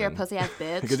life. Because you're a pussy ass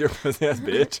bitch. Because you're a pussy ass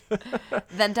bitch.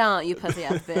 Then don't, you pussy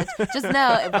ass bitch. Just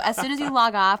know, as soon as you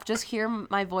log off, just hear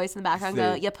my voice in the background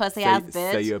go, you pussy ass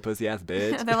bitch. Say you a pussy ass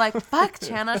bitch. And they're like, fuck,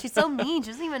 Chana, she's so mean. She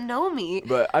doesn't even know me.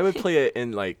 But I would play it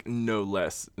in like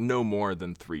no more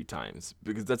than 3 times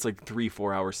because that's like 3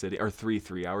 4-hour sitting or 3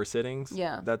 3-hour sittings.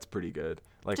 Yeah. That's pretty good.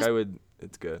 Like Just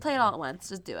it's good. Play it all at once.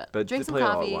 Just do it. But Drink to some play it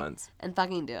all at coffee once. and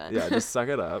fucking do it. Yeah, just suck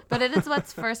it up. But it is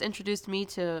what's first introduced me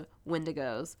to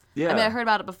Wendigos. Yeah. I mean, I heard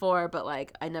about it before, but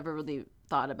like I never really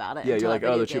thought about it. Yeah, until you're like,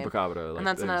 that oh, the video game. chupacabra. Like, And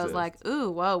that's they when I was exist. like,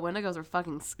 ooh, whoa, Wendigos are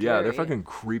fucking scary. Yeah, they're fucking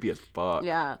creepy as fuck.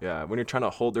 Yeah. Yeah, when you're trying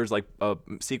to hold, there's like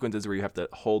sequences where you have to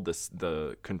hold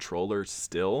the controller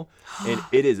still,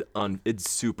 and it's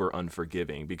super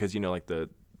unforgiving because like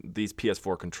these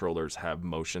PS4 controllers have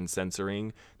motion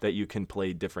censoring that you can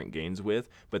play different games with,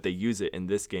 but they use it in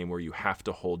this game where you have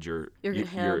to hold your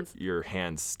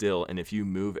hands still, and if you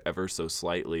move ever so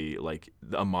slightly, like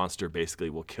a monster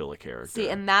basically will kill a character. See,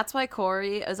 and that's why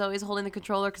Corey is always holding the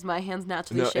controller because my hands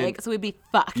naturally No, shake, and- so we'd be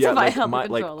fucked Yeah, if I like held my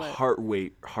the controller.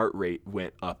 heart rate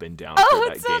went up and down Oh, for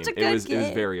that it's such game. a good It was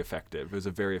game. very effective. It was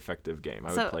a very effective game.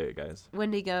 I So- would play it, guys.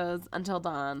 Wendigos Until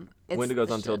Dawn. It's Wendigos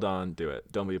the Until shit. Dawn, do it.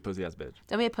 Don't be a pussy ass bitch.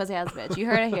 Don't be a pussy ass bitch. You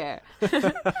heard it here.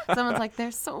 Someone's like,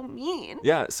 they're so mean.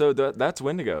 Yeah, so that's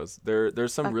Wendigos.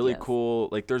 There's some Fuck really yes. cool,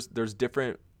 like there's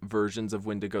different versions of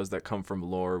Wendigos that come from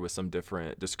lore with some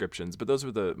different descriptions, but those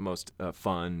were the most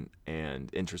fun and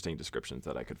interesting descriptions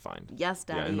that I could find. Yes,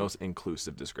 Yeah, daddy. and most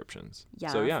inclusive descriptions.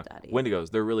 Yes, So yeah, daddy.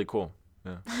 Wendigos, they're really cool.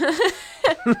 Yeah.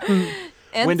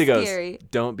 and Wendigos, scary.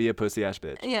 don't be a pussy ass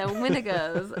bitch. Yeah,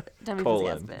 Wendigos. Don't be a pussy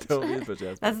ass bitch. Don't be a pussy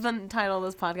ass bitch. That's the title of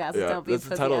this podcast. Yeah, Don't be a that's pussy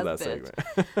the title ass of that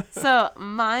bitch. segment. So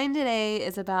mine today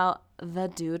is about the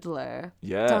Doodler.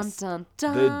 Yes. Dun,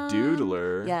 dun, The dun.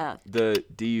 Doodler. Yeah. The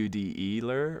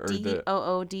DUDEler or the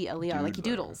Doodler, like he Doodler?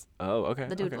 doodles. Oh, okay.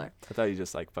 The okay. Doodler. I thought you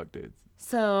just like fuck dudes.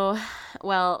 So,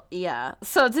 well, yeah.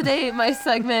 So today my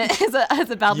segment is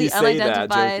about You the say that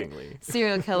unidentified jokingly.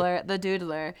 serial killer, the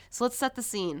Doodler. So let's set the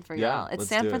scene for Yeah, y'all. It's let's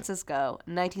San do it. Francisco,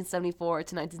 1974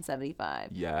 to 1975.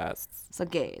 Yes. So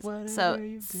gays. Whatever So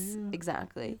you do,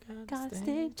 exactly. you Gotta gotta stay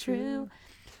stay true.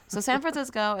 So San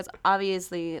Francisco is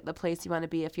obviously the place you want to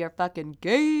be if you're fucking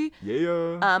gay.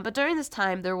 Yeah. But during this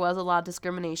time, there was a lot of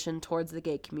discrimination towards the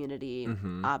gay community,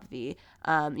 Mm-hmm. obvi.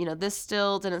 This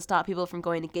still didn't stop people from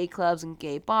going to gay clubs and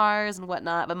gay bars and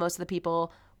whatnot, but most of the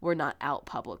people were not out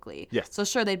publicly. Yes. So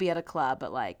sure, they'd be at a club,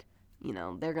 but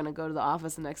they're going to go to the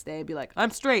office the next day and be like,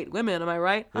 I'm straight, women, am I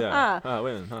right? Yeah.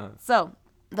 Women. So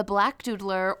the Black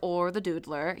Doodler, or the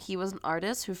Doodler, he was an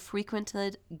artist who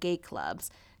frequented gay clubs.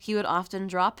 He would often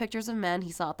draw pictures of men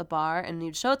he saw at the bar, and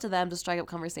he'd show it to them to strike up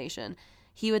conversation.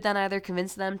 He would then either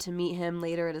convince them to meet him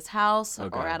later at his house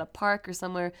Okay. or at a park or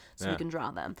somewhere so he Yeah. can draw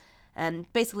them. And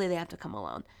basically, they have to come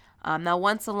alone. Now,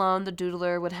 once alone, the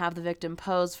Doodler would have the victim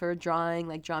pose for a drawing,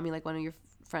 like draw me like one of your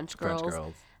French girls. French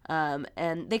girls.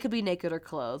 And they could be naked or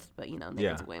clothed, but naked's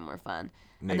Yeah. way more fun.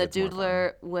 Naked's and more the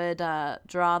Doodler would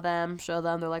draw them, show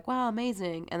them. They're like, wow,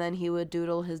 amazing. And then he would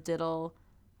doodle his diddle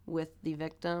with the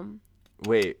victim.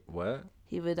 Wait, what?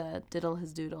 He would diddle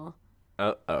his doodle,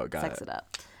 Oh, got sex it. it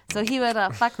up. So he would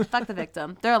fuck the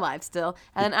victim. They're alive still.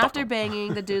 And then after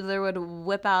banging, the Doodler would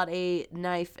whip out a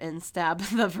knife and stab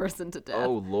the person to death.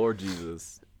 Oh, Lord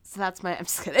Jesus. So that's I'm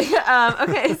just kidding.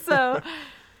 Okay, so...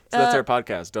 So that's our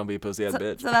podcast. Don't be a pussy ass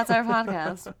bitch. So that's our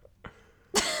podcast.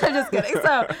 I'm just kidding.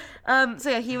 So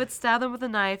yeah, he would stab them with a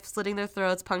knife, slitting their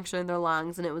throats, puncturing their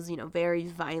lungs, and it was, very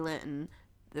violent, and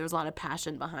there was a lot of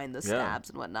passion behind the stabs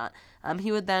and whatnot.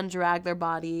 He would then drag their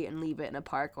body and leave it in a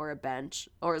park or a bench,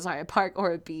 a park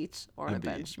or a beach or a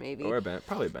bench maybe. Or a bench.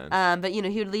 Probably a bench. But he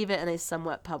would leave it in a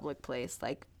somewhat public place,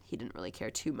 like he didn't really care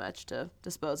too much to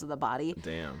dispose of the body.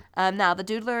 Damn. Now, the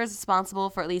Doodler is responsible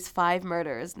for at least 5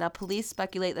 murders. Now, police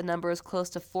speculate the number is close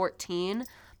to 14,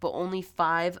 but only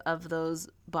 5 of those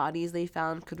bodies they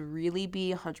found could really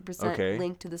be 100%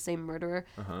 linked to the same murderer.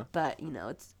 Uh-huh. But,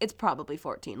 it's probably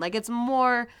 14. Like, it's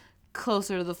more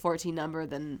closer to the 14 number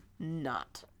than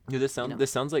not. Yeah, this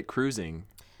sounds like Cruising.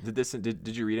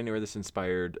 Did you read anywhere this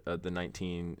inspired the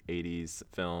 1980s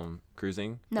film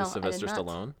Cruising? No, with Sylvester I did not.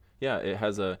 Stallone. Yeah, it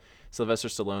has Sylvester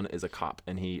Stallone is a cop,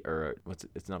 and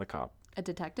it's not a cop. A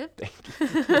detective?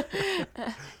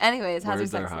 Anyways, how's your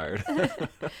Words are sex? hard.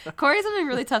 Corey's having a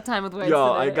really tough time with words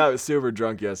Y'all, I today. got super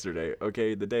drunk yesterday.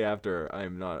 Okay, the day after,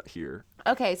 I'm not here.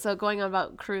 Okay, so going on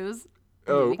about Cruise.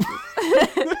 Oh.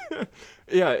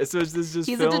 Yeah, so it's this just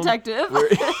He's film a detective. where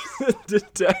he's a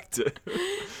detective.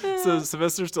 So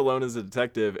Sylvester Stallone is a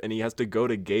detective, and he has to go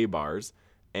to gay bars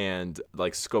and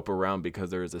like scope around because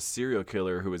there is a serial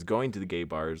killer who is going to the gay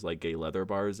bars, like gay leather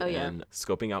bars, and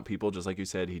scoping out people. Just like you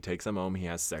said, he takes them home, he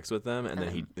has sex with them, and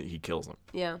then he kills them.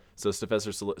 Yeah. So so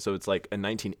it's like a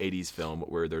 1980s film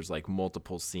where there's like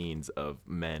multiple scenes of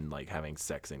men like having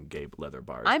sex in gay leather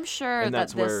bars. I'm sure and that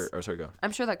that's where. Oh, sorry, go.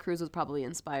 I'm sure that Cruise was probably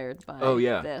inspired by Oh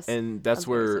yeah, this. and that's Sounds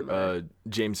very where similar.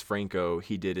 James Franco,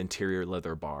 he did Interior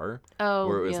Leather Bar, Oh,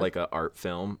 where it was yeah. like an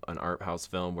art house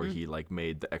film where he like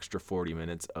made the extra 40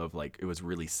 minutes of like it was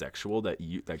really sexual that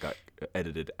got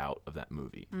edited out of that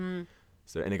movie.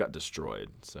 So and it got destroyed.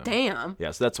 So Damn. yeah,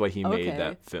 so that's why he made Okay.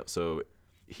 that film. So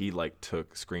he like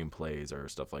took screenplays or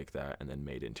stuff like that and then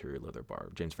made Interior Leather Bar.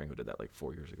 James Franco did that like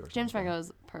 4 years ago. Or James something. Franco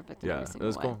is perfect in Yeah, every it single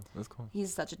was way. cool. That's cool.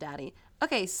 He's such a daddy.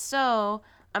 Okay, so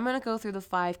I'm going to go through the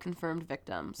 5 confirmed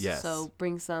victims. Yes. So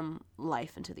bring some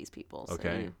life into these people. So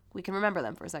Okay. we can remember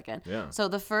them for a second. Yeah. So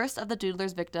the first of the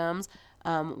Doodler's victims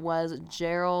was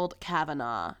Gerald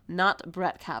Kavanaugh, not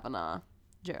Brett Kavanaugh.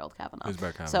 Gerald Kavanaugh. Who's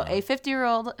Brett So Kavanaugh? a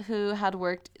 50-year-old who had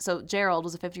worked, so Gerald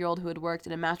was a 50-year-old who had worked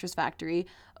in a mattress factory.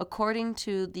 According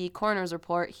to the coroner's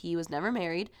report, he was never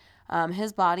married.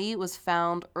 His body was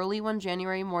found early one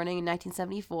January morning in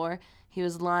 1974. He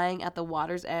was lying at the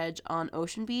water's edge on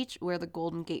Ocean Beach, where the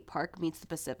Golden Gate Park meets the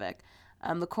Pacific.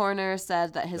 The coroner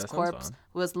said that his That sounds corpse fun.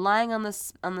 was lying on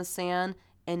the sand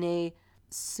in a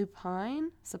supine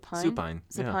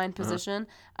Yeah. position,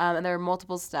 and there were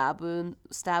multiple stab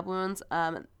wounds.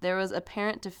 There was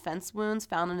apparent defense wounds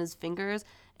found on his fingers,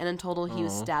 and in total he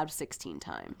was stabbed 16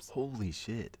 times. Holy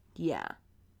shit. Yeah,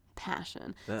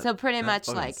 passion. So pretty much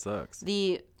like sucks.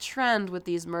 the trend with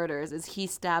these murders is he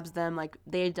stabs them, like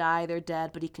they die, they're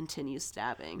dead, but he continues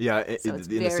stabbing. Yeah, So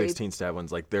in the 16 stab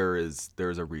ones, like there is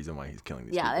a reason why he's killing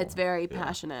these people. Yeah, it's very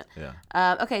passionate.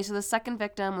 Yeah. Okay, so the second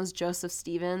victim was Joseph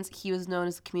Stevens. He was known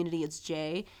as the community as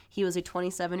Jay. He was a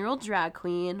 27-year-old drag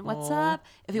queen. What's up?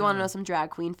 If you want to know some drag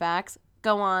queen facts,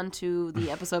 go on to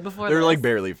the episode before They're this. like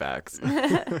barely facts.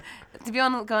 To be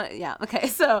on, yeah. Okay,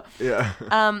 so Yeah.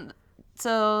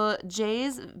 So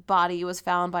Jay's body was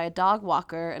found by a dog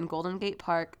walker in Golden Gate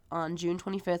Park on June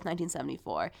 25th,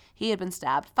 1974. He had been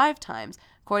stabbed 5 times.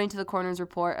 According to the coroner's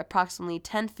report, approximately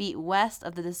 10 feet west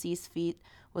of the deceased's feet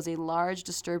was a large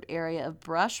disturbed area of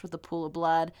brush with a pool of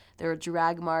blood. There were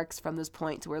drag marks from this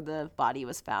point to where the body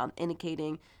was found,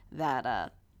 indicating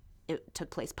that it took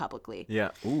place publicly.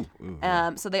 Yeah. Ooh.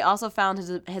 So they also found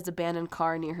his abandoned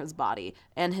car near his body,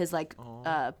 and his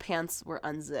pants were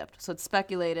unzipped. So it's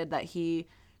speculated that he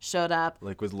showed up,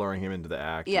 like was luring him into the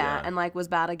act. yeah. And like was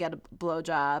about to get a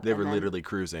blowjob. They were literally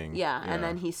cruising. Yeah, and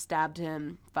then he stabbed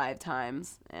him 5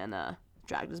 times and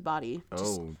dragged his body.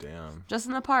 Damn. Just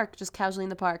in the park, just casually in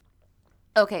the park.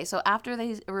 Okay, so after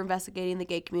they were investigating the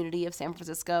gay community of San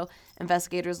Francisco,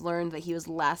 investigators learned that he was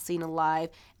last seen alive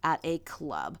at a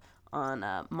club on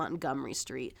Montgomery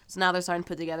Street. So now they're starting to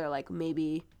put together, like,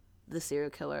 maybe the serial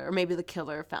killer, or maybe the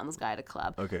killer found this guy at a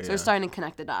club. Okay, so they're starting to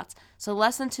connect the dots. So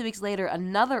less than 2 weeks later,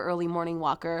 another early morning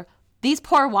walker, these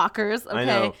poor walkers, okay? I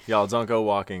know. Y'all don't go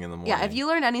walking in the morning. Yeah, if you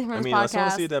learned anything from this podcast. Unless you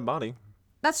want to see a dead body.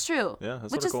 That's true. Yeah,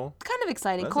 that's which sort of is cool. kind of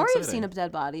exciting. That's Corey, you've exciting. seen a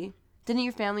dead body. Didn't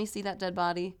your family see that dead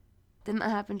body? Didn't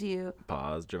that happen to you?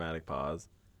 Pause. Dramatic pause.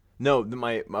 No,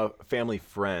 my family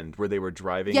friend, where they were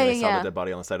driving Yeah, and they yeah, saw yeah. the dead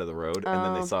body on the side of the road, and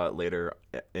then they saw it later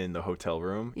in the hotel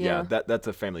room. Yeah. That's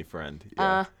a family friend.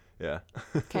 Yeah. Yeah.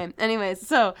 Okay. Anyways,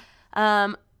 so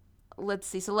let's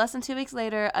see. So less than 2 weeks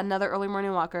later, another early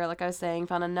morning walker, like I was saying,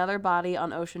 found another body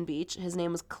on Ocean Beach. His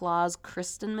name was Klaus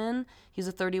Christenmann. He was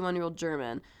a 31-year-old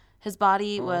German. His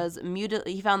body was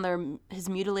he found his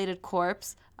mutilated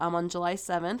corpse on July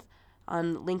 7th.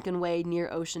 On Lincoln Way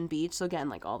near Ocean Beach. So again,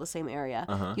 like all the same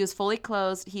area. He was fully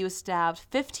clothed. He was stabbed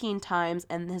 15 times,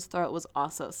 and his throat was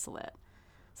also slit.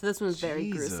 So this one was very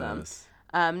gruesome.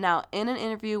 Now, in an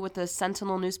interview with the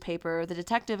Sentinel newspaper, the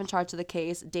detective in charge of the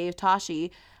case, Dave Toschi,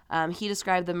 he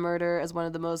described the murder as one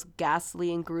of the most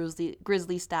ghastly and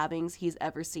grisly stabbings he's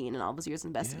ever seen in all of his years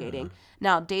investigating. Yeah.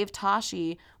 Now, Dave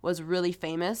Toschi was really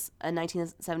famous in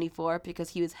 1974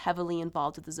 because he was heavily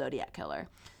involved with the Zodiac Killer.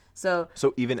 So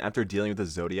even after dealing with the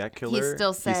Zodiac Killer,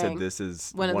 still he said saying this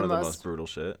is one of the most brutal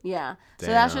shit. Yeah. So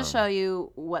that should Damn. show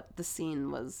you what the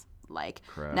scene was like.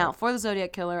 Crap. Now, for the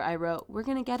Zodiac Killer, I wrote, we're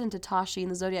going to get into Toschi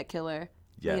and the Zodiac Killer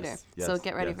later. So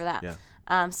get ready for that.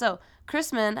 Yeah. So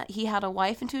Chrisman, he had a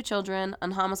wife and 2 children,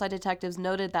 and homicide detectives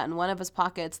noted that in one of his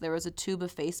pockets there was a tube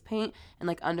of face paint, and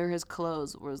like under his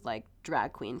clothes was like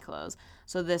drag queen clothes.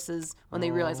 So this is when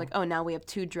they realized like, oh, now we have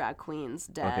 2 drag queens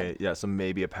dead. Okay, yeah, so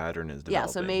maybe a pattern is developing.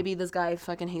 Yeah, so maybe this guy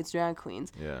fucking hates drag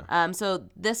queens. Yeah. So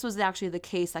this was actually the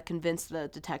case that convinced the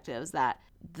detectives that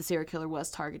the serial killer was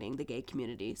targeting the gay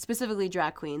community, specifically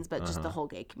drag queens, but just the whole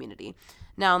gay community.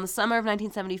 Now, in the summer of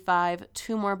 1975,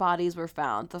 2 more bodies were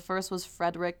found. The first was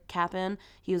Frederick Kappen.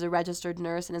 He was a registered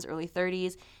nurse in his early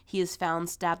 30s. He is found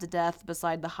stabbed to death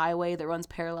beside the highway that runs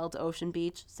parallel to Ocean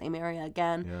Beach, same area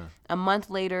again. Yeah. A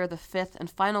month later, the 5th and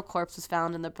final corpse was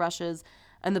found in the bushes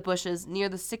near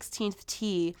the 16th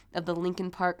tee of the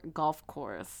Lincoln Park golf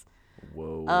course.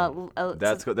 Whoa.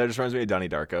 That just reminds me of Donnie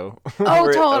Darko. Oh,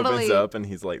 where totally. It opens up and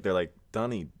they're like,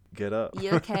 Donnie, get up.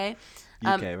 You okay? You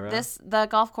okay, bro? The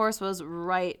golf course was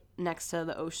right next to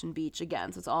the Ocean Beach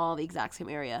again, so it's all the exact same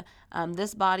area.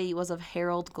 This body was of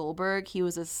Harold Goldberg. He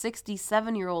was a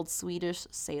 67-year-old Swedish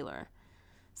sailor.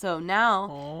 So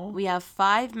now we have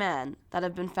 5 men that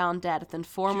have been found dead within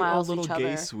 4 miles of each other.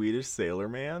 Little gay Swedish sailor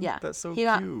man. Yeah, That's so he cute.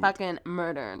 got fucking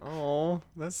murdered. Oh,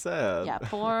 that's sad. Yeah,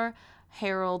 poor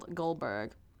Harold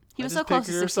Goldberg. He was I so just close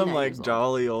to picture 69 some like years old.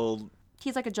 jolly old,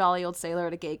 He's like a jolly old sailor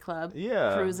at a gay club.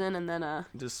 Yeah. Cruising, and then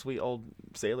just sweet old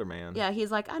sailor man. yeah,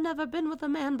 he's like, I've never been with a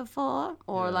man before.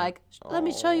 Or like, let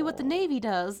me show you what the Navy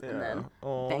does. And then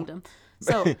banged him.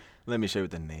 So Let me show you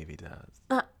what the Navy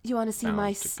does. you want to see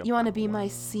you want to be my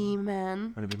seaman.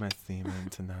 I'm gonna be my seaman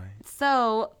tonight.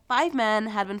 So 5 men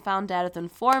had been found dead within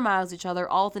 4 miles of each other,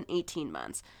 all within 18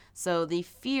 months. So the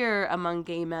fear among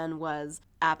gay men was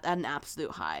at an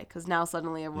absolute high, because now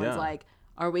suddenly everyone's Yeah. like,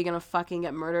 are we gonna fucking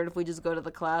get murdered if we just go to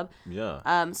the club?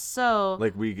 Yeah. So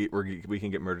Like we can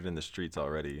get murdered in the streets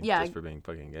already. Yeah. Just for being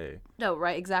fucking gay. no,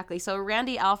 right, exactly. So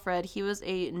Randy Alfred, he was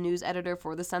a news editor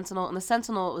for the Sentinel, and the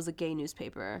Sentinel was a gay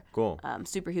newspaper. Cool.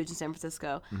 Super huge in San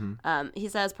Francisco. He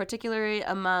says particularly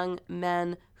among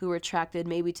men who were attracted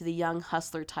maybe to the young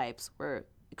hustler types were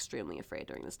extremely afraid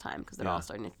during this time because they're all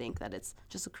starting to think that it's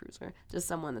just a cruiser, just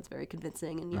someone that's very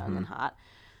convincing and young and hot.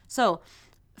 So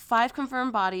 5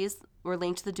 confirmed bodies were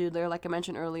linked to the Doodler, like I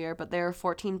mentioned earlier, but there are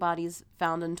 14 bodies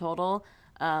found in total.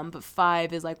 But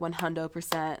 5 is like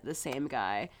 100% the same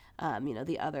guy.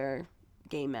 The other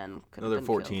gay men could The have other been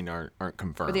 14 killed. aren't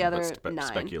confirmed, Or the other but 9.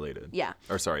 speculated. Yeah.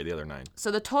 Or sorry, the other 9. So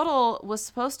the total was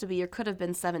supposed to be, or could have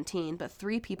been 17, but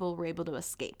 3 people were able to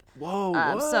escape. Whoa,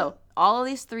 what? So all of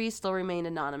these 3 still remain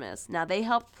anonymous. Now, they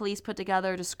helped police put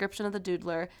together a description of the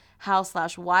Doodler,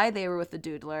 how/why they were with the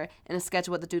Doodler, and a sketch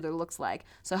of what the Doodler looks like.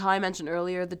 So how I mentioned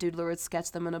earlier, the Doodler would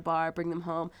sketch them in a bar, bring them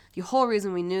home. The whole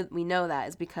reason we know that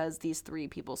is because these 3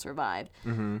 people survived.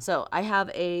 So I have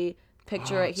a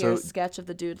picture right here, So- sketch of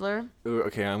the Doodler. Ooh,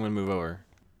 okay, I'm going to move over.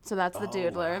 So that's the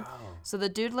Doodler. wow. So the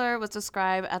Doodler was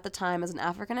described at the time as an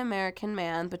African-American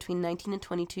man between 19 and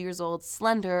 22 years old,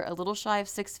 slender, a little shy of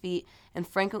 6 feet, and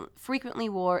frequently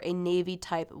wore a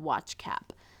Navy-type watch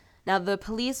cap. Now, the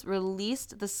police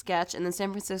released the sketch, and the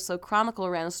San Francisco Chronicle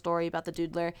ran a story about the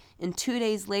Doodler, and 2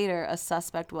 days later, a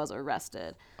suspect was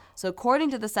arrested. So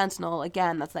according to the Sentinel,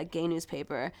 again, that's that gay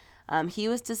newspaper, he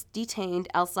was just detained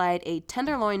outside a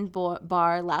Tenderloin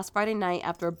bar last Friday night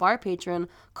after a bar patron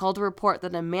called to report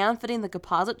that a man fitting the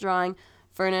composite drawing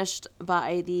furnished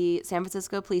by the San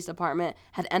Francisco Police Department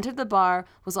had entered the bar,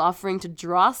 was offering to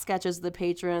draw sketches of the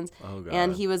patrons, Oh, God.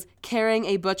 and he was carrying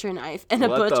a butcher knife and a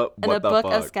What the book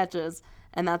of fuck? sketches.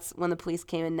 And that's when the police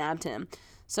came and nabbed him.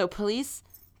 So police,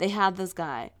 they had this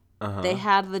guy. They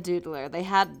had the Doodler.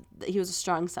 He was a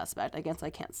strong suspect. I guess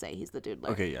I can't say he's the Doodler.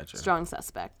 Okay, yeah, sure. Strong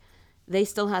suspect. They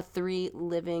still had 3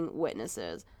 living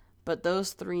witnesses, but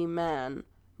those 3 men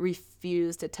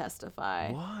refused to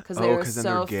testify What? because they Oh, were 'cause then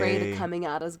so they're afraid gay. of coming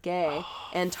out as gay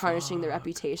and tarnishing their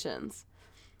reputations.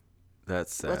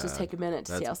 That's sad. Let's just take a minute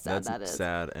to see how sad that is.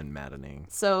 sad and maddening.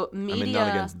 So media, I mean, not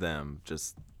against them.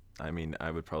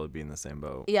 I would probably be in the same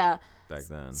boat yeah. back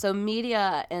then. So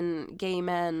media and gay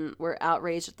men were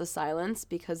outraged at the silence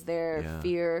because their Yeah.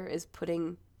 fear is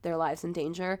putting their lives in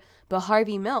danger. But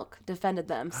Harvey Milk defended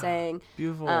them, saying,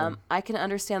 Beautiful. I can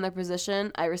understand their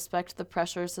position. I respect the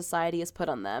pressure society has put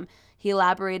on them. He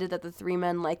elaborated that the 3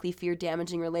 men likely feared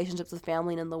damaging relationships with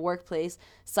family and in the workplace,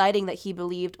 citing that he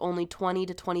believed only 20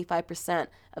 to 25%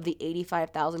 of the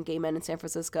 85,000 gay men in San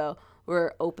Francisco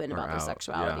were open about their out, yeah.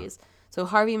 sexualities. So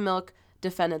Harvey Milk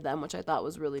defended them, which I thought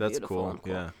was really That's beautiful cool, and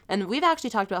cool. yeah. And we've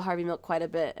actually talked about Harvey Milk quite a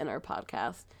bit in our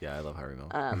podcast. Yeah, I love Harvey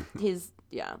Milk. He's,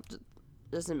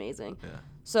 just amazing. Yeah.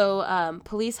 So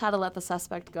police had to let the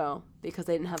suspect go because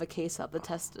they didn't have a case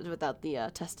without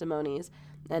the testimonies.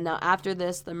 And now after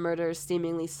this, the murders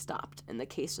seemingly stopped and the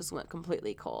case just went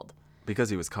completely cold. Because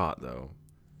he was caught, though.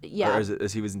 Yeah. Or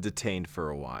as he was detained for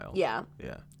a while. Yeah.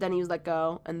 Yeah. Then he was let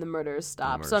go and the murders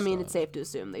stopped. So, I mean, it's safe to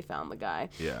assume they found the guy.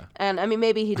 Yeah. And, I mean,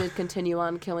 maybe he did continue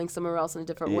on killing somewhere else in a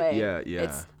different way.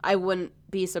 Yeah. I wouldn't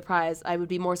be surprised. I would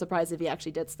be more surprised if he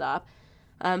actually did stop.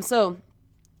 So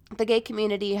the gay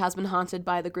community has been haunted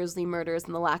by the grisly murders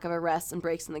and the lack of arrests and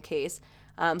breaks in the case.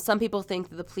 Some people think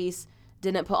that the police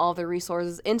didn't put all their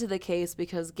resources into the case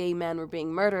because gay men were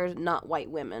being murdered, not white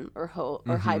women or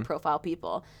high-profile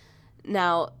people.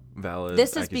 Now, Valid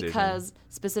this is accusation. because,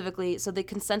 specifically, so the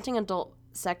consenting adult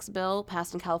sex bill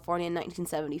passed in California in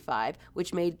 1975,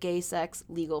 which made gay sex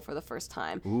legal for the first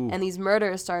time. Ooh. And these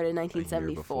murders started in A year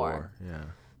 1974. before, yeah.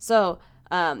 So,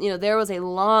 there was a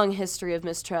long history of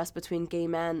mistrust between gay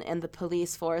men and the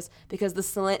police force because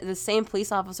the same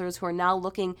police officers who are now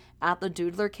looking at the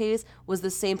Doodler case was the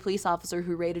same police officer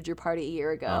who raided your party a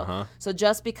year ago. So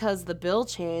just because the bill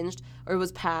changed or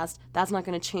was passed, that's not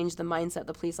going to change the mindset of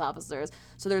the police officers.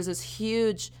 So there's this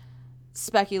huge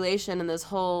speculation and this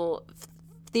whole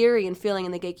theory and feeling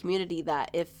in the gay community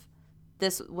that if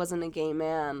this wasn't a gay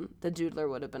man, the Doodler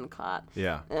would have been caught.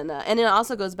 Yeah. And it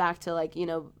also goes back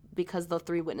to because the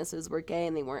 3 witnesses were gay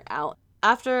and they weren't out.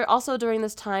 During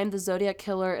this time, the Zodiac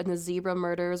Killer and the Zebra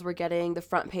murders were getting the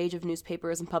front page of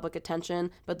newspapers and public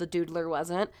attention, but the Doodler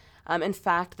wasn't. In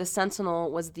fact, the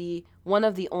Sentinel was one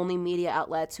of the only media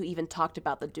outlets who even talked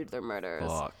about the Doodler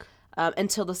murders. Fuck.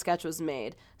 Until the sketch was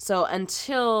made. So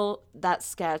until that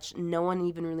sketch, no one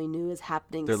even really knew it was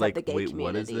happening They're except like, the gay wait,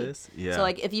 community. what is this? Yeah. So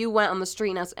if you went on the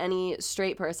street and asked any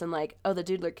straight person oh, the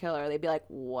Doodler Killer, they'd be like,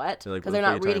 what? They're like, Because what they're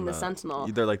are not you reading talking the about? Sentinel.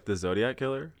 They're like the Zodiac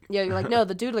Killer? Yeah, you're like, no,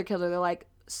 the Doodler Killer. They're like,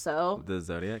 So The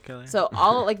Zodiac killer? So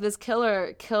all like this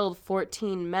killer killed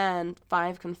 14 men,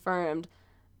 5 confirmed,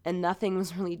 and nothing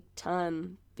was really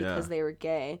done because they were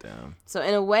gay. Damn. So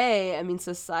in a way, I mean,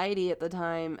 society at the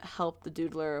time helped the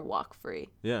doodler walk free.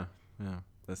 Yeah.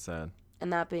 That's sad.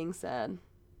 And that being said,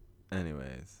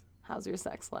 anyways, how's your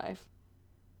sex life?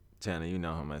 Chana, you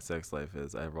know how my sex life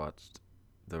is. I watched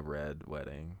The Red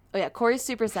Wedding. Oh yeah, Corey's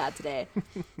super sad today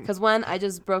because one, I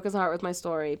just broke his heart with my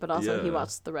story, but also he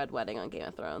watched The Red Wedding on Game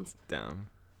of Thrones. Damn.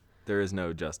 There is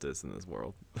no justice in this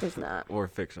world. There's not. Or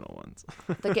fictional ones.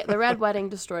 The Red Wedding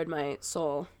destroyed my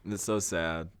soul. It's so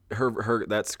sad. Her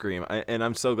that scream. And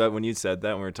I'm so glad when you said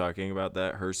that, when we were talking about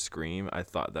that, her scream, I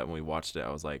thought that when we watched it, I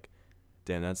was like,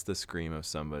 damn, that's the scream of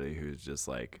somebody who's just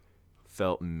like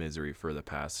felt misery for the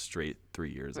past straight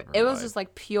 3 years of her It was life. just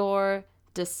like pure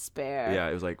despair. Yeah,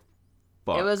 it was like,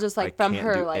 fuck. It was just like I from can't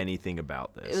her do like anything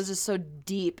about this. It was just so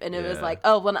deep, and it was Yeah. like,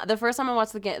 oh, when the first time I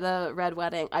watched the Red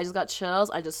Wedding, I just got chills.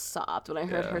 I just sobbed when I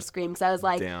heard her scream because I was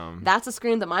like, Damn. that's a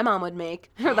scream that my mom would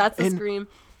make, or that's a And scream.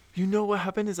 You know what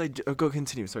happened is go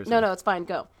continue. Sorry. No, it's fine.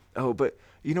 Go. Oh, but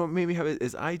you know what made me have it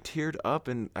is I teared up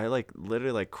and I like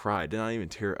literally like cried. Did not even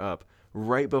tear up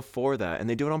right before that, and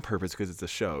they do it on purpose because it's a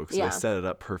show. So Yeah. they set it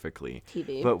up perfectly.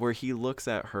 TV. But where he looks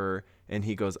at her and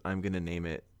he goes, "I'm gonna name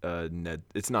it Ned."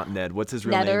 It's not Ned. What's his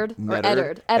real Neddard name? or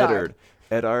Eddard. Eddard.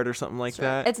 Eddard or something like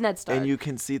that. It's Ned Stark. And you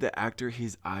can see the actor,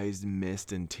 his eyes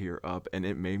mist and tear up, and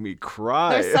it made me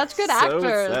cry. They're such good actors.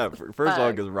 Sad. First of all,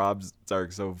 Fuck. because Rob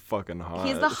Stark's so fucking hot.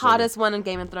 He's the So hottest one in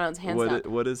Game of Thrones, hands down.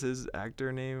 what is his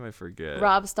actor name? I forget.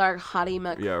 Rob Stark, hottie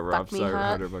Mc. Yeah, Rob fuck me Stark,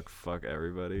 hot. Hutterbuck, fuck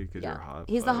everybody because Yeah. you're hot.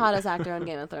 He's the fuck. hottest actor on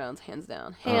Game of Thrones, hands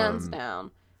down. Hands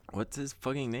down. What's his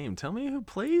fucking name? Tell me who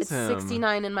plays It's him.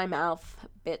 69 in my mouth,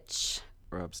 bitch.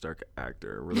 Rob Stark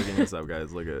actor. We're looking this up,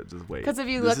 guys. Look at just wait. Because if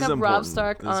you This look is up Rob important.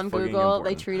 Stark This is on fucking Google, they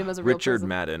important. treat him as a real Richard person.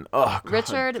 Madden. Oh, God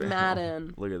Richard damn.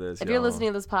 Madden. Look at this. If you're y'all. listening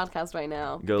to this podcast right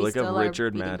now, Go we look still up are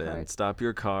Richard beating Madden. hearts. Stop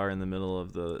your car in the middle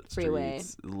of the Freeway.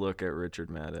 streets. Look at Richard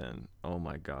Madden. Oh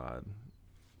my God,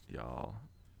 y'all.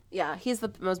 Yeah, he's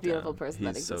the most beautiful Damn, person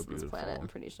that he's so exists on this planet, beautiful. I'm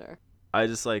pretty sure. I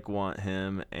just like want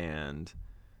him and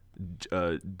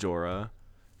Jorah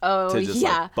Oh, to just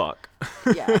yeah. like fuck.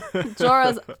 Yeah.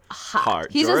 Jorah's hot.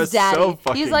 Hard. He's Jorah's just daddy. so He's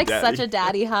fucking like daddy. such a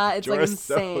daddy hot. It's like Jorah's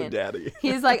insane. so daddy.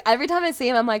 He's like, every time I see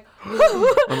him, I'm like,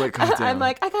 I'm like, God damn. I'm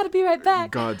like, I gotta be right back.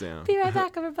 Goddamn. Be right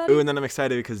back, everybody. Ooh, and then I'm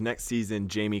excited because next season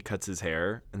Jamie cuts his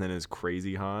hair and then is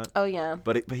crazy hot. Oh, yeah.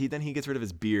 But he gets rid of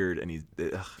his beard and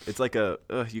it's like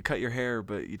you cut your hair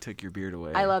but you took your beard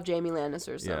away. I love Jamie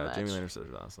Lannister so yeah, much. Jamie Lannister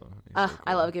is awesome. He's so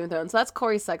I cool. love Game of Thrones. So that's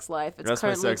Corey's sex life. It's That's my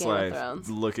currently sex Game of life. Thrones.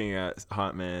 Looking at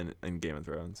hot men and Game of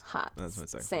Thrones. Hot. That's my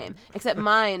sex Same. life. Except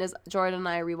mine is Jordan and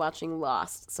I are rewatching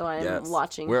Lost. So I'm Yes.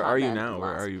 watching Where Hot are you Men now? and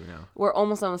Where Lost. are you now? We're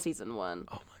almost on season 1.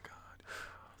 Oh my God.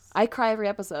 I cry every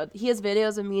episode. He has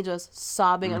videos of me just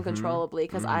sobbing uncontrollably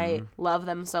because I love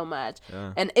them so much.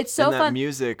 Yeah. And it's so and that fun.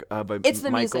 music by It's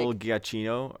the Michael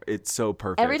Giacchino, it's so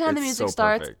perfect. Every time the It's music so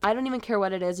starts, perfect. I don't even care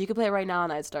what it is. You could play it right now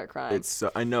and I'd start crying.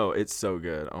 I know it's so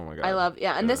good. Oh my God. I love,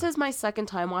 and this is my second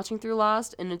time watching through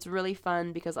Lost, and it's really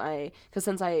fun because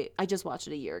since I just watched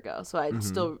it a year ago, so I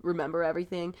still remember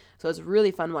everything. So it's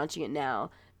really fun watching it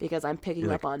now because I'm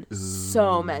picking up on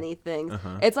so many things.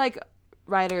 It's like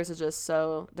writers are just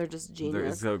they're just It's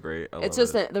genius. so great. I It's love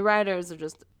just it. the writers are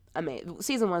just amazing.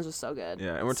 Season 1's just so good.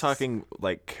 Yeah, and we're talking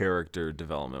like character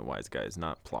development wise, guys,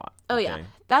 not plot. Oh yeah, okay?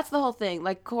 that's the whole thing.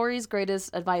 Like Corey's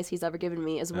greatest advice he's ever given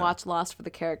me is watch Lost for the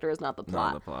characters, not the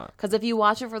plot. Not the plot. Because if you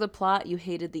watch it for the plot, you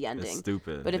hated the ending. It's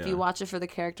stupid. But if yeah. you watch it for the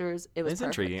characters, it was It's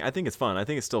perfect. intriguing. I think it's fun. I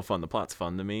think it's still fun. The plot's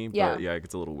fun to me. Yeah. But yeah, it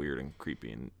gets a little weird and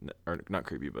creepy or not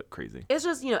creepy, but crazy. It's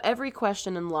just, every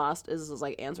question in Lost is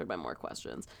like answered by more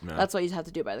questions. Yeah. That's what you have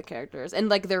to do by the characters and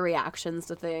like their reactions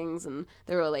to things and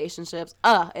their relationships.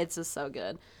 It's just so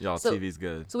good. Y'all, So- TV's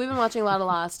good. So we've been watching a lot of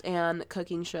Lost and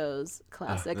cooking shows.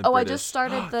 Classic. The I British. just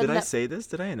started the Did I say this?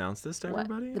 Did I announce this to what?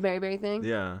 everybody? The Mary Berry thing?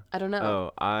 Yeah. I don't know.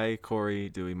 Oh, I, Corey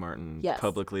Dewey Martin, Yes.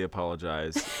 publicly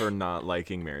apologize for not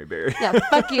liking Mary Berry. Yeah,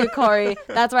 fuck you, Corey.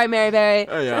 That's right, Mary Berry.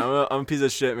 Oh yeah, I'm a piece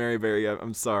of shit, Mary Berry.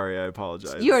 I'm sorry. I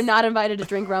apologize. You are not invited to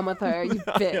drink rum with her, you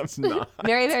bitch. am not.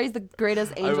 Mary Berry's the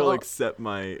greatest I will angel. accept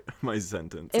my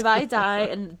sentence. If I die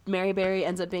and Mary Berry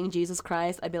ends up being Jesus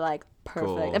Christ, I'd be like, perfect.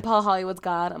 Cool. And Paul Hollywood's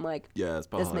God, I'm like, Yes,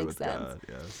 Paul this Hollywood's makes sense. God.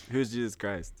 Yes. Who's Jesus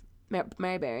Christ?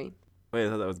 Mary Berry. Wait, I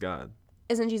thought that was God.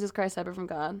 Isn't Jesus Christ separate from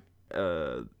God?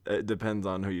 It depends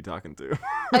on who you're talking to.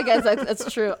 I guess that's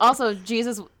true. Also,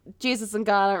 Jesus and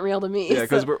God aren't real to me. Yeah,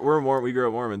 because so- we grew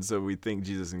up Mormons, so we think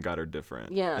Jesus and God are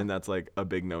different. Yeah. And that's like a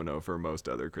big no-no for most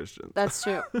other Christians. That's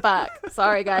true. Fuck.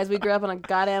 Sorry, guys. We grew up in a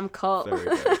goddamn cult. Very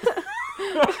good.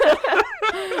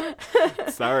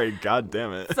 Sorry, god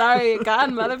damn it. Sorry,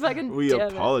 God, motherfucking We damn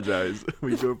it. apologize.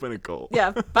 We grew up in a cult.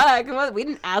 Yeah, fuck. We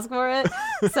didn't ask for it.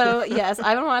 So, yes,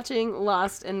 I've been watching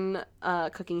Lost and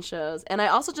cooking shows. And I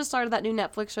also just started that new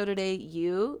Netflix show today,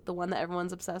 You, the one that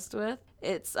everyone's obsessed with.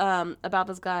 It's about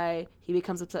this guy. He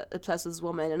becomes obsessed with this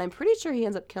woman. And I'm pretty sure he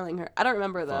ends up killing her. I don't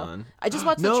remember, though. Fun. I just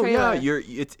watched No, the trailer.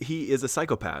 yeah, he is a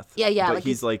psychopath. Yeah, yeah, But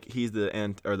like he's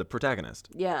the protagonist.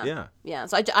 Yeah. Yeah.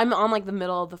 So I'm on like the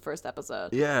middle of the first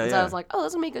episode. Yeah, So yeah. I was like, oh,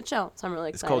 this is going to be a good show. So I'm really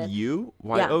It's excited. called You?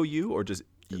 Y-O-U or just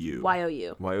You?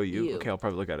 Y-O-U. Y-O-U? You. Okay, I'll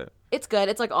probably look at it. It's good.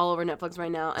 It's like all over Netflix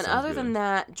right now. And Sounds other than good.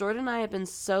 that, Jordan and I have been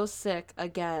so sick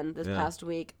again this Yeah. past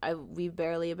week. We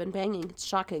barely have been banging. It's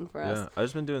shocking for us. Yeah, I've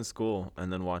just been doing school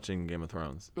and then watching Game of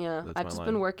Thrones. Yeah. That's I've my just life.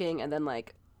 been working and then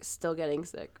like still getting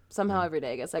sick. Somehow every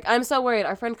day I get sick. I'm so worried.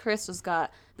 Our friend Chris just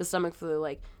got the stomach flu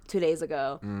like 2 days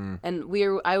ago. And we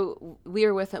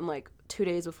were with him like 2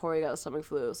 days before he got the stomach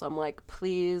flu. So I'm like,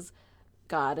 please,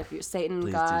 God, if you're Satan,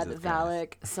 Please, God, Jesus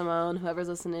Valak, Simone, whoever's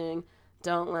listening,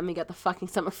 don't let me get the fucking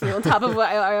stomach flu on top of what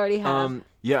I already have.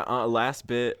 Last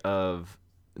bit of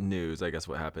news, I guess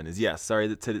what happened is, sorry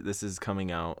that this is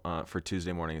coming out for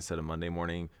Tuesday morning instead of Monday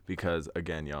morning because,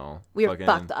 again, y'all. We were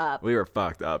fucked up. We were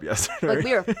fucked up yesterday. Like,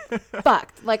 we were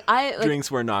fucked. Like, Drinks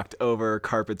were knocked over,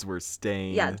 carpets were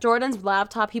stained. Yeah, Jordan's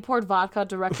laptop, he poured vodka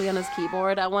directly on his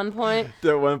keyboard at one point.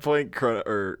 At one point, Kai,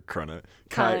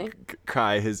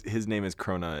 his name is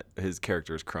Krona, his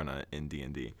character is Krona in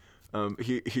D&D.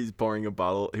 He's pouring a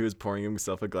bottle. He was pouring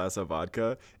himself a glass of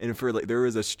vodka, and for like there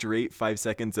was a straight 5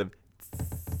 seconds of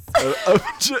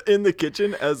in the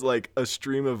kitchen as like a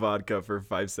stream of vodka for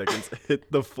 5 seconds hit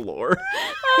the floor.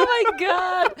 Oh my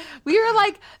god, we were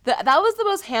like that was the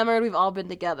most hammered we've all been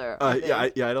together.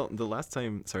 I don't. The last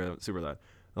time, sorry, I'm super loud.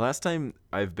 The last time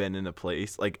I've been in a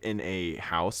place like in a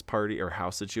house party or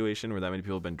house situation where that many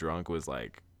people have been drunk was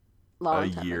like a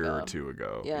year or two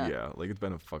ago. Yeah, like it's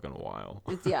been a fucking while.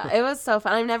 It was so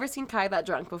fun. I've never seen Kai that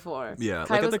drunk before. Yeah,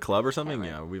 Kai like at was the club or something.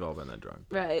 hammered. Yeah, we've all been that drunk.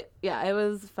 Right. Yeah, it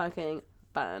was fucking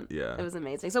fun. Yeah. It was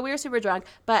amazing. So we were super drunk.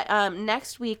 But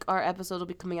next week our episode will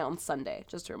be coming out on Sunday,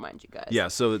 just to remind you guys. Yeah,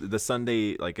 so the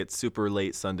Sunday, like it's super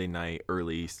late Sunday night,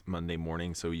 early Monday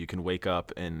morning, so you can wake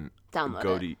up and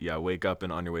Download wake up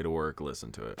and on your way to work,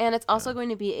 listen to it. And it's also going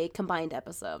to be a combined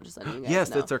episode, just letting you guys Yes,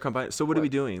 know. that's our combined. So what are we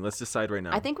doing? Let's decide right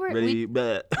now. I think we're- ready.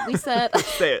 we said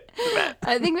Say it.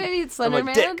 I think maybe Slender I'm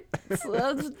a Man. dick.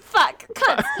 Fuck,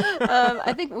 cuts.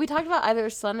 I think we talked about either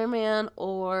Slender Man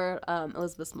or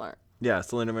Elizabeth Smart. Yeah,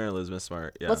 Slender Man, Elizabeth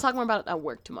Smart. Yeah. Let's talk more about it at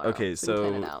work tomorrow. Okay, so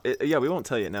we can plan so it out. we won't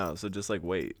tell you now. So just like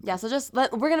wait. Yeah, so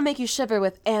we're gonna make you shiver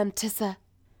with anticipation.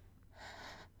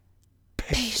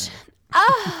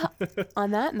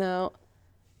 On that note,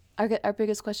 our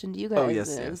biggest question to you guys Oh yes,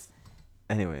 is, yes.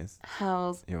 Anyways,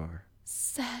 how's your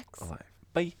sex? life.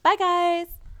 Bye. Bye, guys.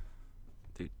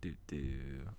 Do.